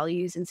our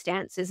values and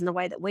stances and the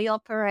way that we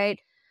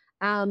operate.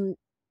 In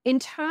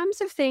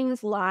terms of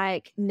things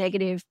like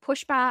negative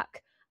pushback,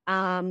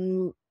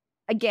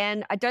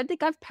 again, I don't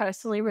think I've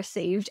personally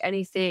received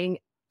anything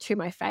to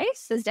my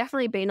face. There's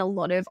definitely been a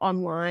lot of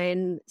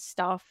online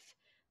stuff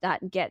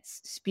that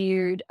gets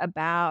spewed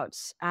about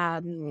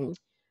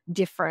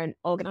different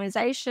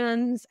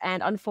organizations.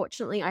 And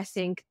unfortunately, I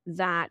think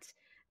that,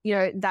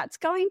 that's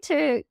going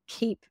to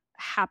keep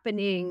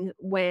happening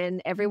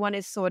when everyone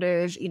is sort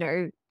of,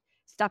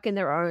 stuck in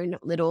their own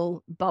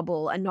little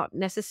bubble and not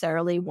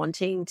necessarily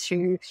wanting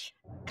to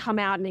come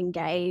out and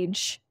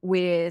engage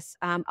with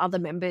other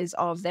members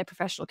of their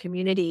professional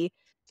community.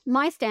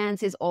 My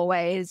stance is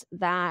always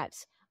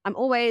that I'm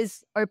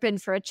always open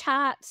for a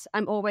chat.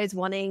 I'm always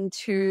wanting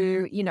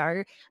to,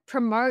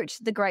 promote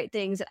the great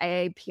things that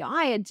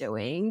AAPI are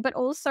doing, but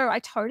also I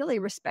totally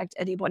respect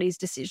anybody's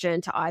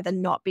decision to either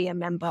not be a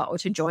member or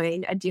to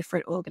join a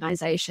different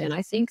organization.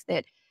 I think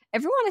that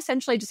everyone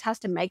essentially just has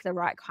to make the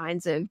right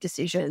kinds of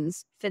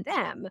decisions for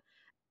them.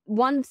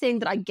 One thing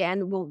that I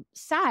again will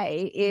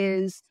say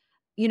is,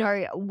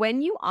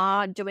 when you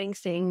are doing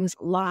things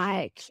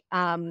like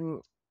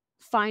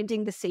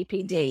finding the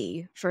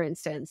CPD, for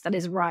instance, that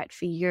is right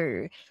for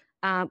you,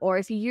 or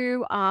if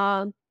you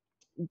are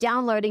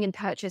downloading and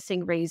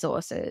purchasing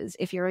resources,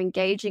 if you're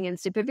engaging in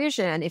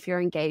supervision, if you're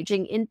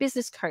engaging in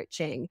business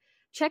coaching,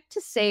 check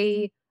to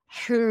see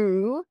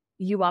who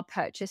you are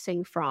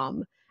purchasing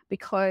from,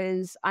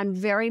 because I'm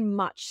very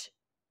much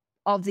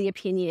of the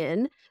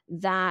opinion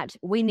that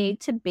we need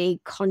to be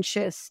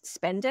conscious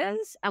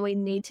spenders and we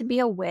need to be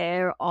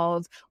aware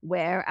of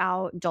where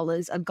our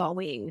dollars are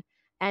going.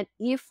 And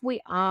if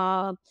we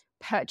are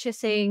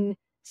purchasing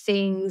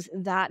things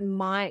that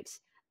might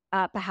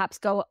perhaps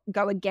go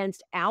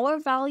against our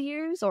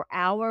values or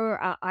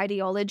our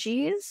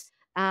ideologies,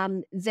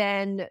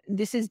 then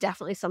this is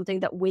definitely something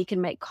that we can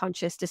make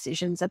conscious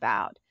decisions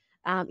about.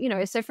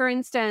 So for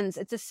instance,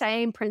 it's the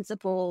same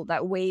principle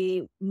that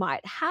we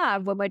might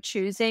have when we're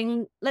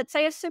choosing, let's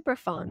say, a super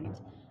fund.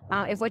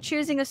 If we're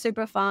choosing a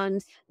super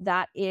fund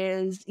that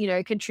is,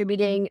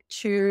 contributing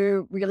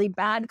to really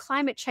bad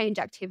climate change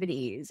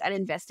activities and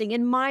investing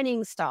in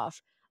mining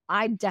stuff,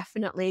 I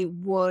definitely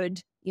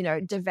would,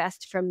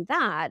 divest from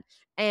that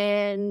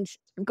and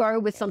go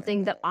with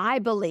something that I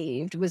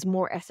believed was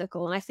more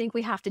ethical. And I think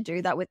we have to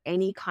do that with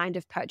any kind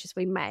of purchase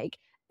we make,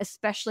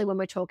 especially when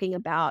we're talking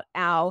about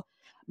our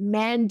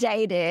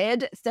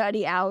mandated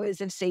 30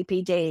 hours of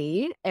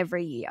CPD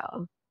every year.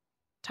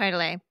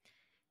 Totally.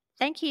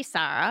 Thank you,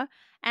 Sarah.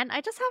 And I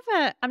just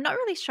I'm not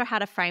really sure how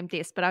to frame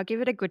this, but I'll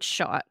give it a good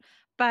shot.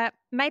 But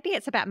maybe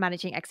it's about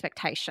managing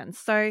expectations.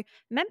 So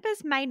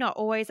members may not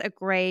always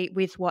agree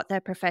with what their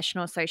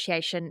professional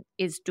association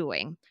is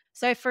doing.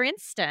 So for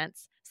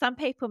instance, some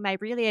people may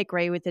really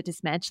agree with the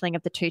dismantling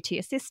of the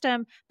two-tier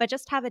system, but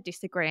just have a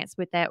disagreement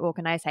with their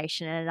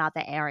organisation in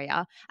another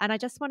area. And I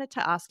just wanted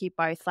to ask you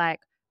both,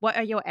 what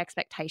are your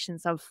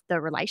expectations of the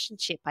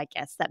relationship, I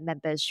guess, that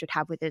members should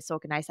have with these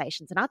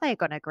organisations? And are they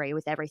going to agree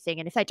with everything?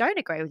 And if they don't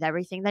agree with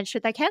everything, then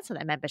should they cancel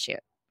their membership?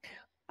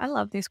 I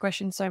love this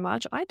question so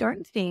much. I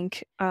don't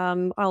think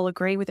I'll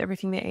agree with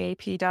everything that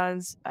AAPI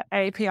does,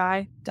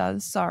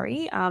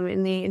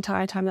 in the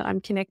entire time that I'm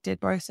connected,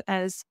 both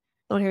as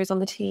someone who is on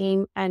the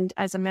team and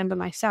as a member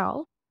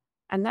myself.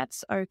 And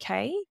that's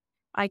okay.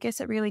 I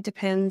guess it really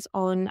depends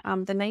on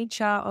the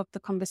nature of the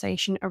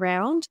conversation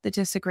around the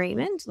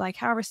disagreement, like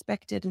how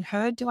respected and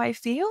heard do I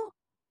feel?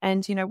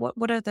 And,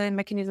 what are the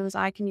mechanisms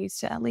I can use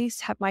to at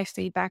least have my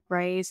feedback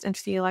raised and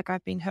feel like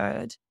I've been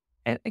heard?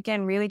 It,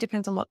 again, really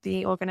depends on what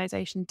the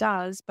organization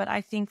does. But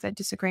I think that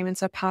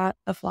disagreements are part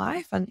of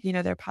life and,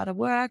 they're part of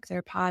work,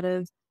 they're part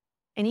of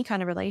any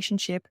kind of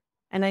relationship.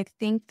 And I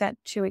think that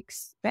to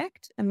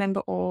expect a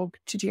member org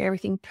to do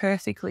everything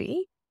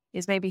perfectly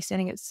is maybe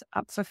setting it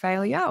up for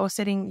failure or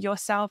setting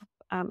yourself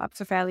up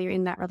for failure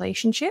in that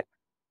relationship.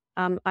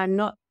 I'm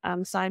not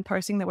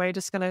signposting that we're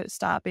just going to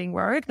start being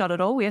rogue. Not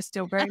at all. We are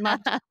still very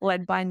much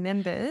led by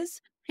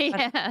members.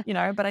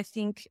 Yeah. But I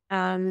think,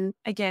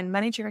 again,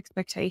 manage your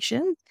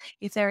expectations.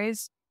 If there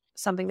is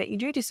something that you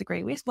do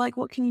disagree with, like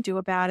what can you do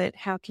about it?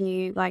 How can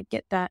you like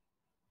get that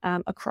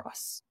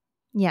across?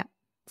 Yeah.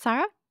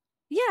 Sahra?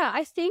 Yeah,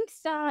 I think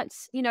that,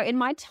 in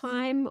my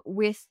time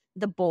with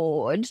the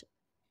board,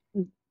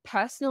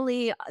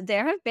 personally,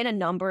 there have been a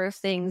number of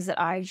things that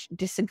I've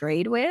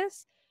disagreed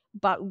with,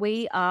 but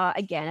we are,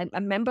 again,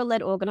 a member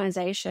led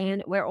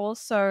organization. We're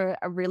also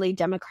a really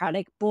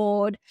democratic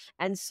board.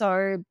 And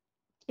so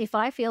if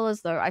I feel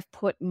as though I've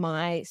put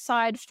my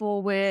side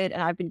forward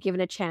and I've been given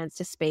a chance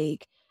to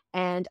speak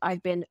and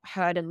I've been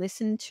heard and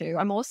listened to,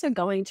 I'm also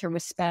going to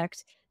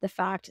respect the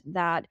fact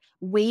that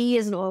we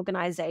as an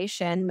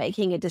organization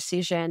making a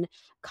decision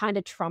kind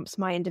of trumps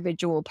my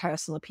individual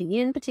personal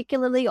opinion,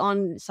 particularly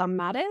on some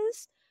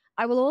matters.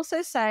 I will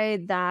also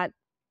say that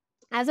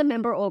as a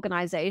member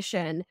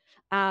organization,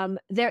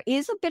 there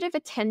is a bit of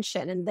a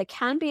tension and there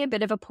can be a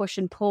bit of a push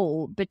and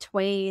pull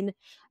between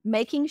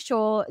making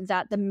sure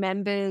that the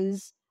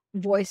members'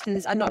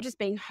 voices are not just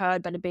being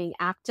heard, but are being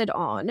acted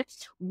on,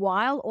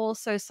 while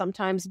also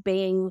sometimes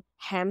being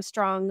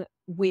hamstrung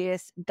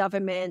with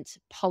government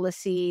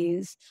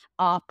policies,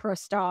 APRA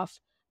stuff,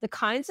 the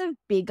kinds of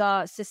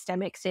bigger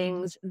systemic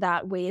things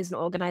that we as an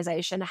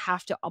organization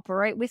have to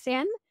operate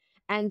within.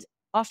 And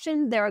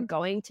often there are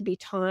going to be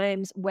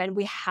times when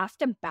we have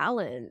to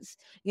balance,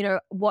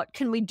 what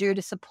can we do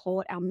to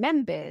support our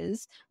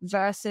members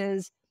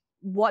versus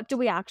what do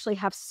we actually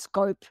have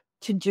scope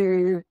to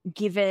do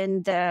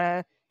given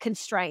the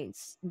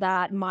constraints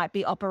that might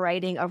be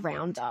operating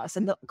around us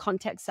and the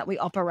context that we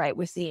operate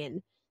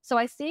within. So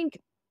I think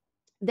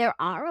there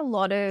are a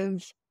lot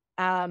of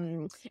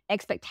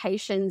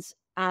expectations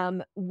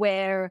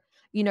where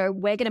we're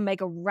going to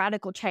make a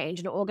radical change.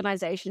 An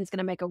organization is going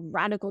to make a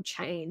radical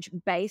change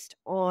based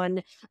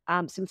on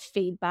some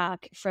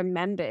feedback from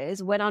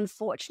members, when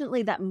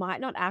unfortunately that might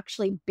not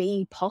actually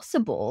be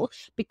possible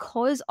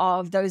because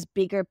of those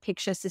bigger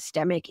picture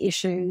systemic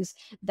issues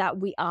that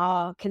we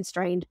are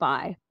constrained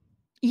by.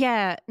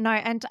 Yeah, no,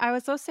 and I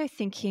was also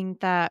thinking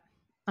that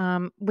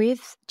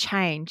with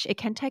change, it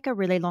can take a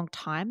really long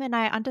time. And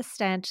I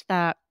understand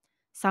that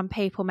some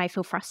people may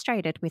feel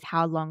frustrated with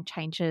how long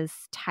changes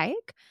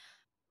take.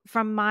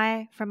 From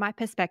my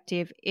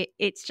perspective,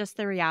 it's just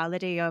the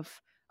reality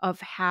of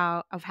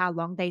how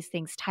long these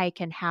things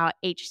take and how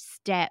each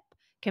step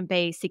can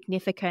be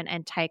significant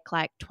and take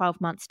like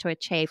 12 months to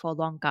achieve or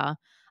longer.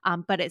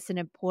 But it's an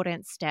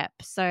important step.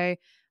 So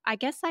I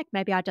guess like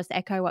maybe I just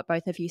echo what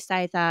both of you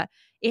say, that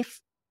if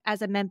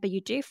as a member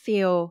you do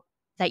feel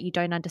that you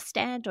don't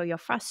understand or you're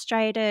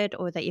frustrated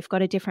or that you've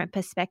got a different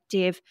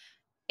perspective,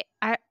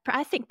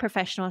 I think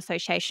professional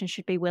associations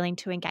should be willing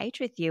to engage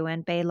with you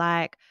and be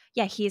like,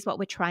 yeah, here's what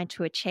we're trying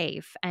to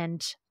achieve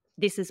and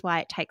this is why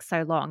it takes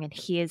so long and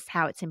here's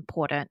how it's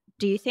important.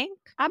 Do you think?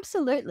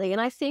 Absolutely. And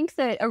I think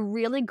that a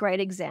really great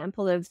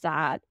example of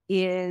that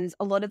is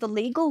a lot of the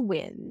legal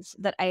wins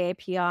that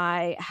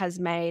AAPI has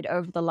made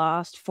over the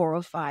last 4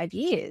 or 5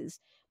 years.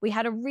 We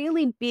had a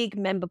really big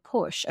member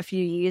push a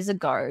few years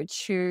ago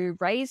to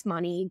raise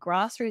money,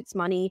 grassroots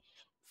money,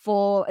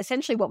 for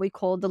essentially what we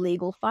called the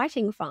Legal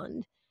Fighting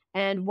Fund.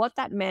 And what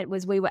that meant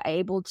was we were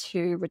able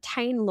to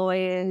retain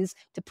lawyers,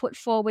 to put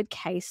forward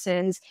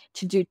cases,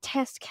 to do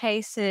test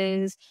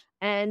cases.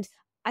 And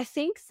I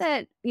think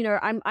that,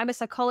 I'm a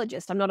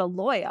psychologist, I'm not a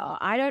lawyer.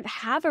 I don't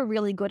have a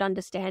really good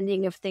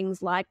understanding of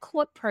things like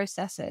court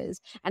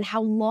processes and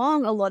how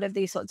long a lot of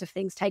these sorts of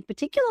things take,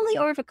 particularly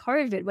over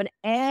COVID when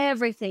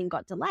everything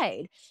got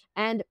delayed.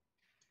 And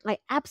I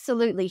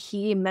absolutely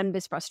hear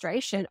members'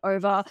 frustration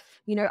over,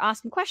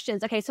 asking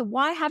questions. Okay, so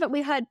why haven't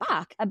we heard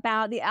back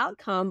about the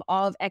outcome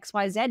of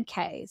XYZ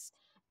case?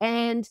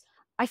 And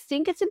I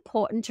think it's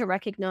important to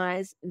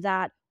recognize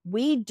that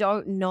we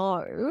don't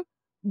know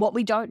what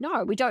we don't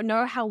know. We don't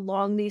know how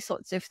long these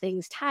sorts of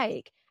things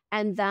take.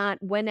 And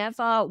that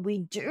whenever we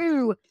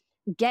do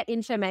get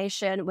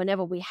information,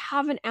 whenever we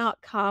have an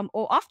outcome,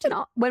 or often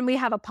when we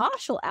have a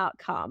partial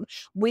outcome,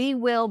 we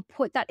will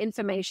put that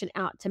information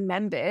out to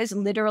members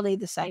literally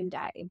the same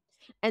day.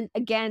 And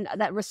again,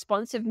 that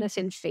responsiveness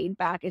and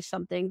feedback is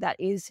something that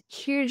is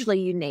hugely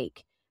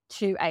unique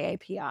to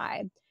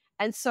AAPI.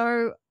 And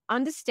so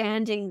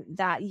understanding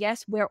that,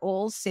 yes, we're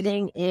all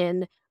sitting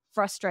in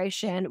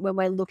frustration when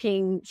we're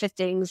looking for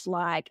things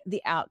like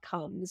the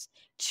outcomes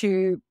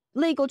to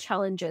legal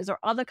challenges or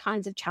other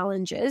kinds of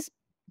challenges,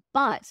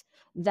 but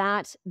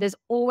that there's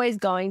always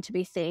going to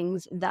be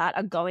things that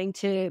are going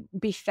to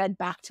be fed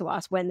back to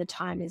us when the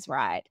time is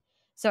right.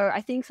 So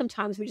I think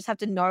sometimes we just have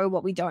to know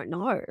what we don't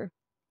know.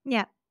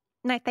 Yeah.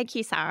 No, thank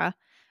you, Sahra.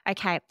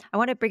 Okay, I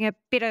want to bring a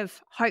bit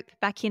of hope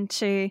back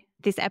into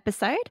this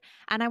episode.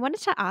 And I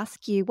wanted to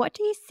ask you, what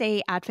do you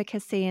see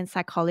advocacy and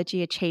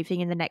psychology achieving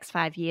in the next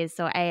 5 years,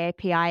 or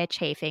AAPI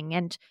achieving?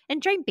 And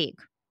dream big.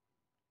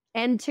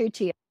 And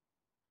 2-tier.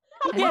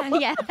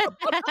 Yeah.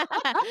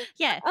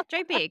 Yeah,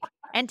 dream big.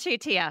 And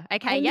 2-tier.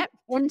 Okay, yep.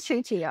 And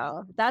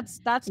 2-tier. That's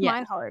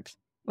my hope.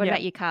 What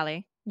about you,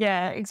 Carly?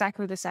 Yeah,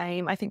 exactly the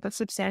same. I think the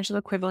substantial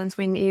equivalence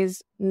win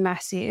is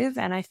massive.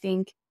 And I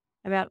think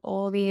about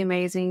all the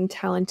amazing,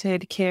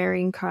 talented,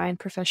 caring, kind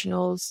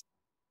professionals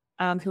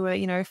who are,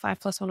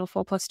 5+1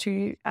 or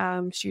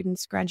 4+2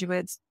 students,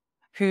 graduates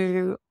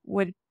who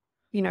would,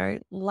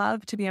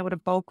 love to be able to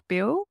bulk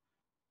bill,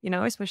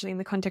 especially in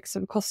the context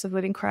of cost of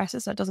living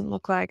crisis. That doesn't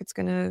look like it's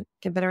going to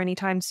get better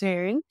anytime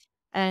soon.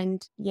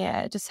 And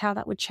yeah, just how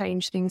that would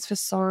change things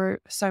for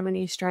so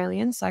many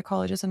Australians,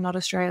 psychologists and not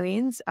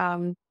Australians,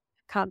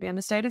 can't be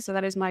understated. So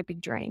that is my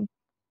big dream.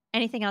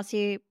 Anything else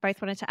you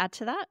both wanted to add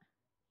to that?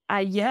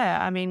 Yeah,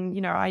 I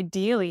mean,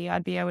 ideally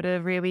I'd be able to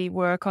really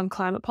work on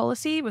climate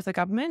policy with the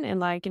government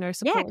and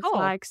support cool.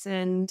 psychs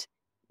and,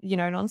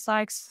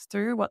 non-psychs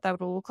through what that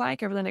would all look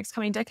like over the next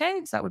coming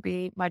decades. That would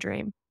be my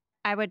dream.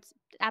 I would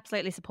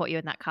absolutely support you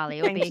in that, Carly.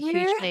 It would Thank be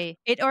you.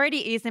 it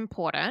already is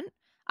important,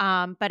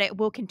 but it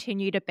will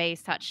continue to be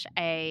such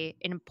an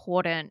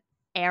important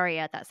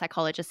area that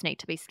psychologists need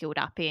to be skilled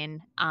up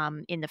in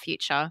the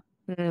future.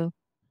 Mm.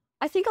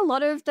 I think a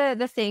lot of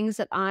the things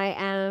that I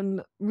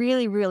am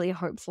really, really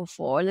hopeful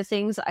for, and the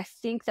things that I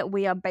think that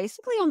we are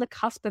basically on the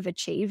cusp of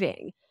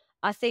achieving,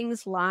 are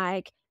things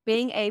like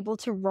being able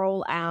to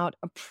roll out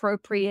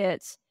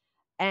appropriate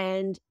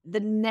and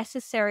the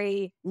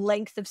necessary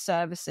length of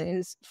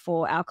services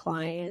for our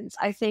clients.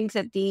 I think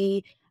that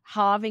the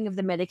halving of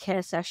the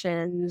Medicare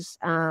sessions,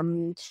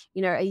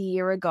 a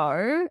year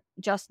ago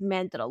just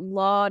meant that a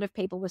lot of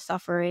people were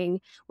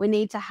suffering. We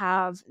need to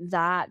have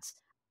that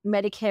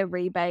Medicare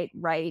rebate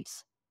rate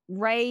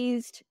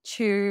raised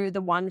to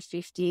the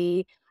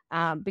 150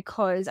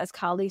 because, as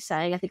Carly's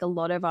saying, I think a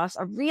lot of us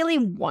are really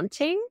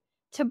wanting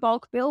to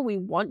bulk bill. We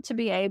want to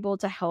be able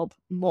to help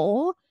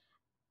more,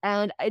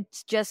 and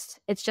it's just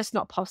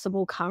not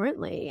possible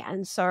currently.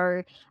 And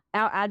so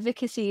our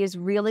advocacy is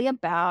really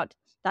about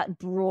that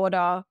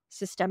broader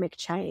systemic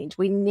change.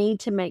 We need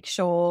to make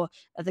sure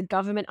that the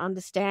government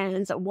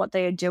understands that what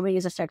they are doing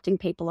is affecting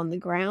people on the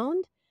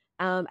ground.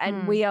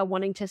 And we are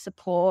wanting to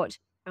support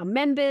our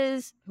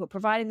members who are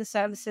providing the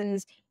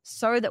services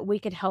so that we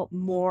could help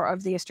more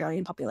of the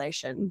Australian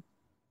population.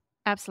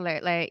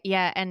 Absolutely.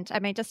 Yeah. And I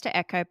mean, just to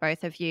echo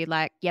both of you,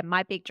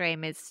 my big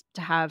dream is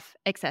to have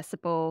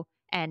accessible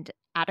and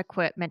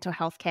adequate mental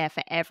health care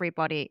for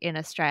everybody in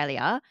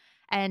Australia.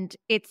 And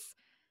it's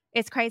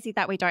crazy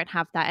that we don't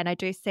have that. And I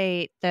do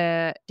see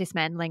the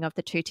dismantling of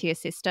the two-tier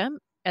system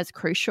as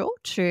crucial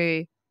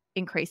to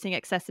increasing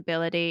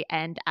accessibility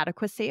and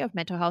adequacy of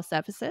mental health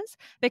services,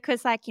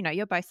 because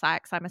you're both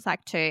psychs, I'm a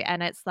psych too,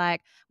 and it's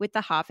like with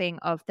the halving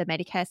of the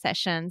Medicare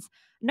sessions,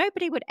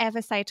 nobody would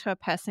ever say to a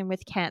person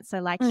with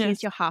cancer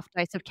here's your half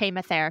dose of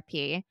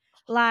chemotherapy.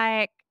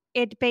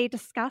 It'd be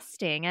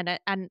disgusting,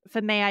 and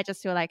for me, I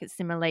just feel like it's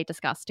similarly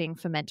disgusting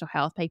for mental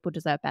health. People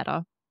deserve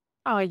better.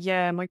 Oh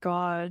yeah, my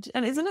God.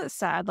 And isn't it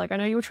sad? I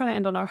know you were trying to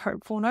end on a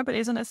hopeful note, but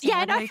isn't it sad?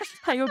 Yeah, no.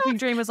 How your big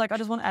dream is I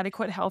just want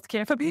adequate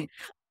healthcare for me.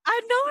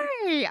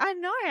 I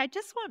know. I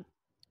just want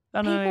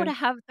people to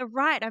have the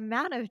right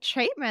amount of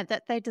treatment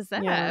that they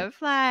deserve. Yeah.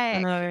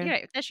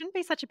 There shouldn't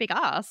be such a big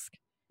ask.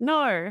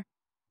 No.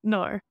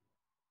 Yeah.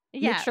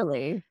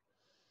 Literally.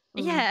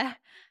 Yeah.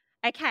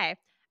 Okay.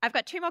 I've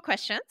got 2 more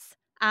questions.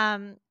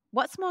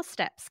 What small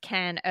steps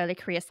can early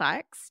career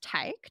psychs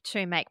take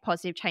to make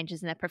positive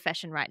changes in their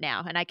profession right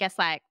now? And I guess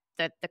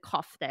the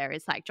cough there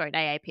is join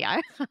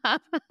AAPI.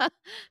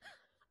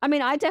 I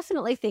mean, I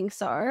definitely think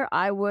so.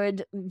 I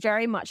would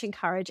very much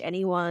encourage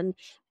anyone,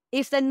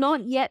 if they're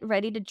not yet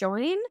ready to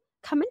join,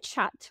 come and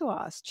chat to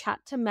us, chat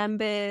to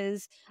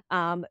members,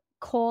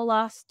 call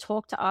us,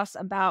 talk to us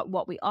about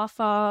what we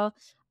offer,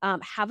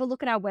 have a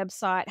look at our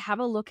website, have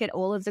a look at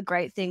all of the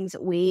great things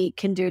that we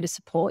can do to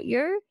support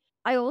you.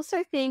 I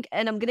also think,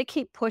 and I'm going to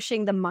keep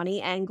pushing the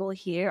money angle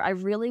here, I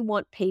really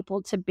want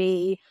people to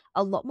be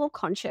a lot more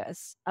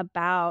conscious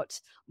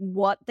about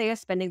what they are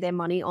spending their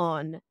money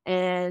on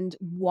and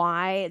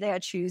why they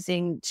are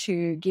choosing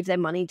to give their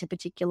money to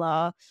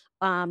particular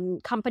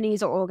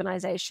companies or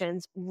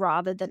organizations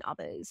rather than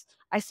others.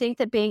 I think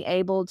that being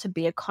able to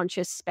be a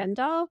conscious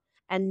spender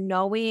and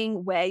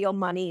knowing where your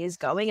money is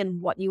going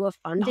and what you are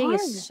funding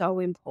is so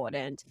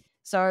important.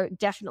 So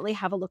definitely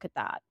have a look at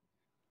that.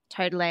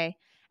 Totally.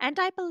 And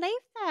I believe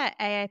that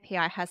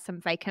AAPI has some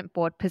vacant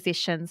board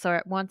positions, or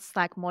it wants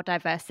more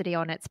diversity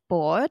on its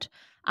board.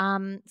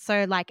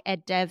 So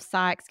ed dev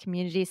psychs,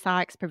 community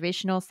psychs,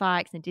 provisional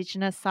psychs,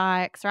 Indigenous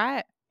psychs,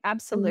 right?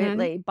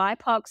 Absolutely.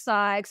 BIPOC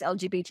psychs,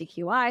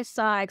 LGBTQI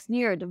psychs,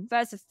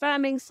 neurodiverse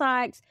affirming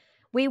psychs.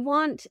 We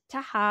want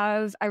to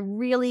have a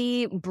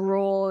really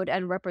broad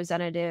and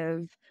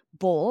representative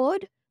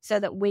board so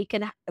that we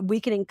can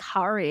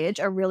encourage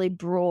a really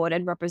broad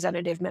and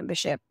representative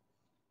membership.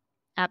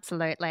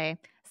 Absolutely.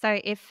 So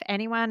if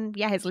anyone,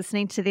 is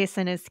listening to this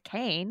and is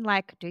keen,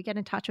 do get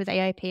in touch with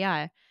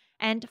AAPI.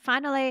 And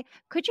finally,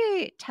 could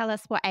you tell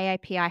us what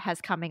AAPI has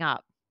coming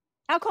up?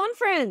 Our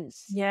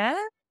conference. Yeah.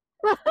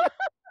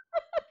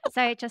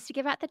 So just to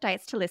give out the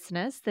dates to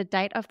listeners, the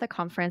date of the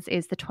conference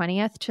is the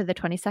 20th to the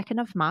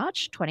 22nd of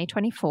March,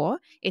 2024.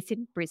 It's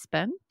in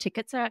Brisbane.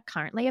 Tickets are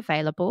currently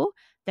available.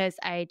 There's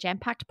a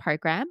jam-packed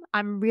program.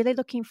 I'm really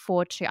looking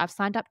forward to, I've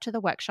signed up to the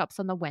workshops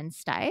on the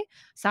Wednesday.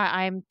 So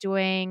I'm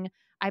doing,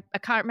 I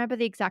can't remember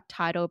the exact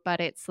title, but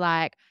it's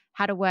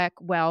how to work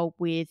well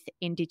with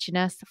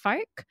Indigenous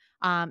folk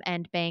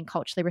and being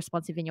culturally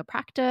responsive in your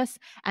practice.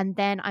 And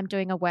then I'm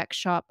doing a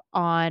workshop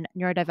on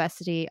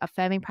neurodiversity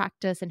affirming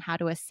practice and how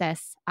to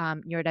assess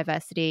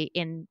neurodiversity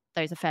in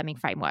those affirming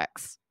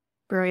frameworks.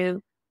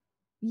 Brilliant.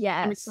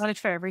 Yes. I'm excited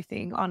for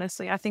everything,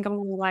 honestly. I think I'm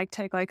going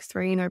to take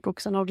 3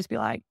 notebooks and I'll just be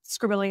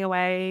scribbling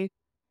away,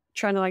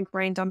 trying to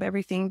brain dump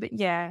everything. But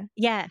yeah.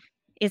 Yeah.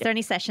 Is there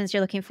any sessions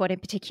you're looking forward in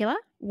particular?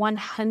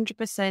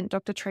 100%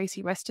 Dr.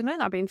 Tracy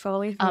Westerman. I've been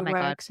following her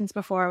work since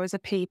before I was a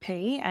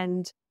PP.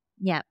 And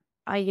yeah,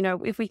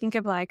 if we think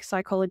of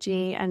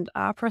psychology and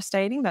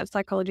prostating, that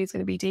psychology is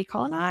going to be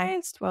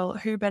decolonized. Well,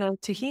 who better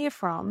to hear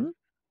from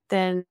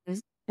than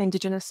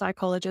Indigenous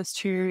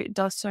psychologist who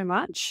does so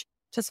much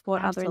to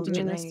support other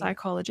Indigenous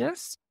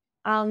psychologists?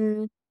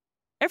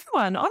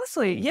 Everyone,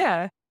 honestly,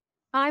 yeah.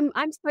 I'm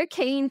so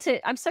keen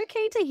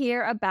to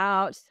hear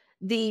about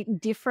the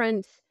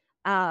different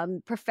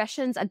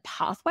professions and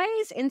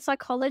pathways in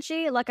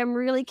psychology. I'm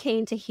really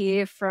keen to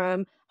hear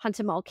from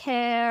Hunter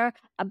Mulcair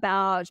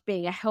about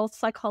being a health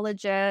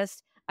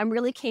psychologist. I'm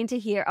really keen to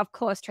hear, of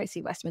course,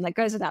 Tracy Westerman, that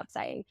goes without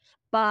saying.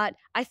 But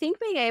I think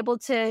being able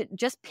to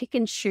just pick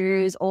and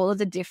choose all of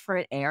the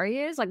different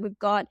areas, we've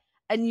got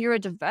a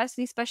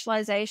neurodiversity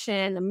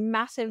specialization, a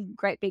massive,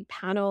 great big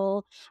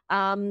panel.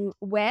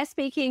 We're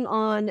speaking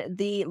on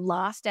the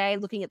last day,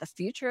 looking at the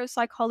future of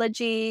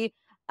psychology.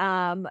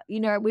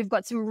 We've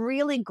got some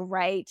really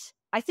great,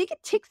 I think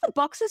it ticks the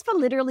boxes for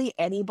literally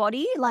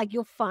anybody.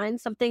 You'll find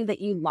something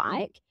that you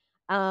like.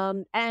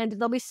 And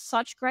there'll be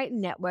such great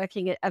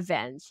networking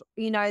events.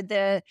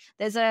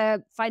 There's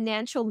a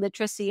financial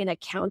literacy and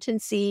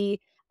accountancy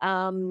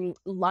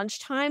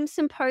lunchtime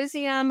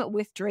symposium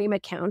with Dream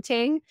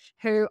Accounting,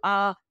 who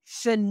are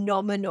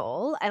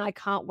phenomenal. And I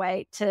can't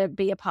wait to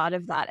be a part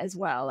of that as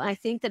well. And I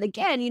think that,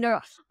 again,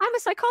 I'm a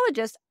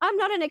psychologist, I'm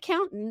not an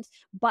accountant,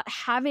 but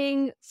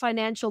having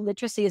financial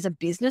literacy as a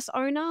business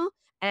owner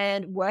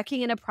and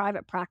working in a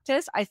private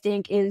practice, I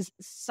think is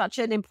such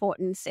an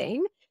important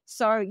thing.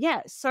 So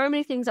yeah, so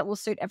many things that will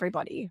suit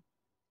everybody.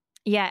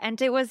 Yeah.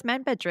 And it was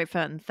member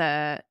driven,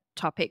 the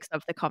topics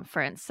of the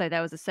conference. So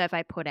there was a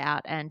survey put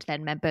out and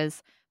then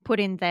members put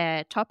in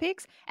their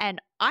topics.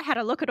 And I had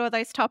a look at all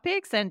those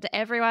topics and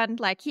everyone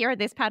here at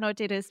this panel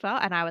did as well.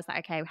 And I was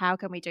like, okay, how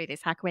can we do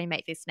this? How can we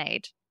make this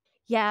need?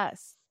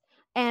 Yes.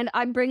 And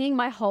I'm bringing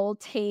my whole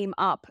team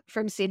up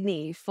from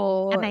Sydney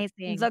for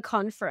the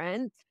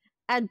conference.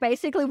 And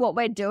basically what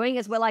we're doing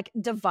is we're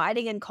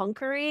dividing and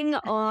conquering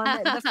on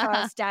the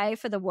first day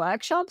for the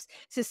workshops.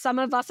 So some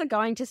of us are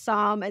going to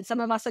some and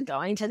some of us are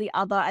going to the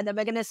other. And then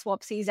we're going to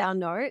swapsies our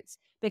notes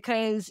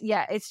because,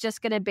 yeah, it's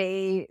just going to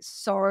be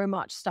so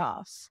much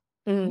stuff.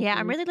 Mm-hmm. Yeah,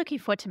 I'm really looking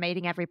forward to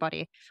meeting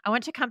everybody. I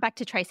want to come back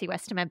to Tracy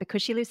Westerman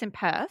because she lives in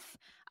Perth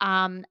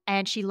and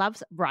she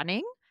loves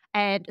running.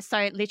 And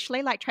so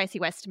literally Tracy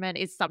Westerman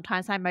is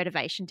sometimes my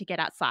motivation to get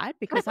outside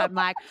because I'm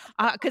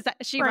because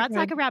she runs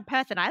around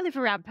Perth and I live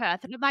around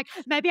Perth. And I'm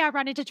maybe I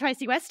run into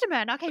Tracy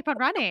Westerman. I'll keep on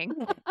running.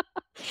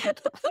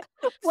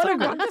 What a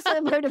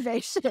wonderful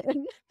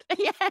motivation.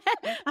 Yeah.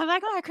 I'm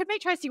I could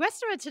meet Tracy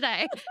Westerman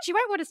today. She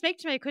won't want to speak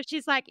to me because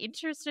she's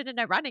interested in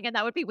her running and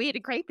that would be weird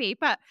and creepy,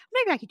 but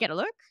maybe I could get a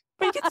look.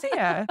 But you can see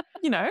her,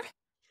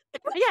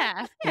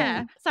 Yeah.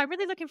 So I'm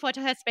really looking forward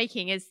to her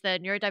speaking is the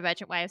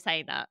neurodivergent way of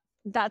saying that.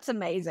 That's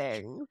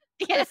amazing.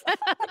 Yes.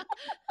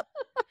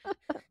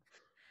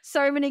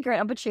 So many great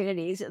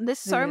opportunities. There's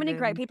so many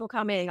great people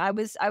coming. I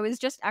was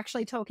just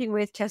actually talking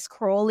with Tess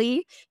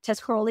Crawley. Tess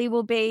Crawley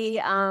will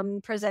be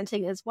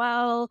presenting as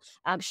well.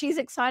 She's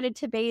excited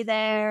to be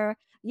there.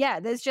 Yeah,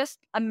 there's just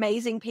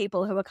amazing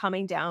people who are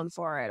coming down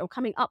for it or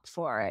coming up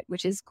for it,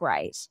 which is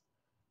great.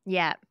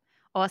 Yeah,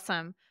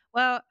 awesome.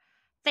 Well,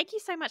 thank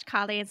you so much,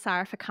 Carly and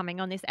Sahra, for coming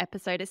on this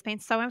episode. It's been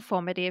so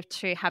informative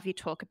to have you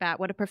talk about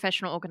what a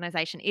professional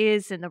organisation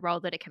is and the role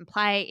that it can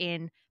play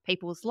in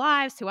people's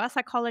lives who are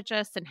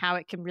psychologists and how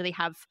it can really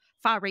have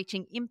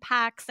far-reaching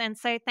impacts. And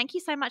so thank you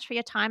so much for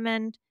your time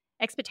and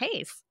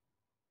expertise.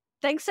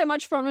 Thanks so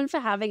much, Bronwyn, for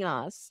having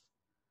us.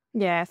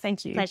 Yeah,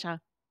 thank you.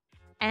 Pleasure.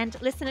 And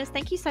listeners,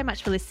 thank you so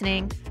much for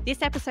listening.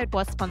 This episode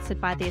was sponsored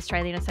by the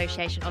Australian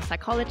Association of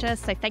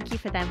Psychologists, so thank you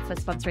for them for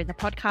sponsoring the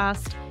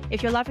podcast.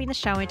 If you're loving the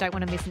show and don't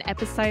want to miss an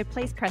episode,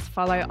 please press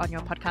follow on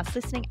your podcast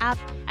listening app.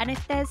 And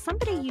if there's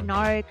somebody you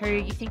know who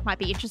you think might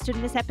be interested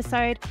in this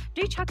episode,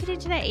 do chuck it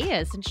into their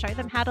ears and show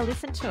them how to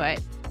listen to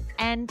it.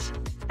 And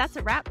that's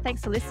a wrap.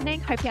 Thanks for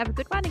listening. Hope you have a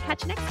good one and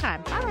catch you next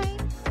time.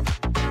 Bye.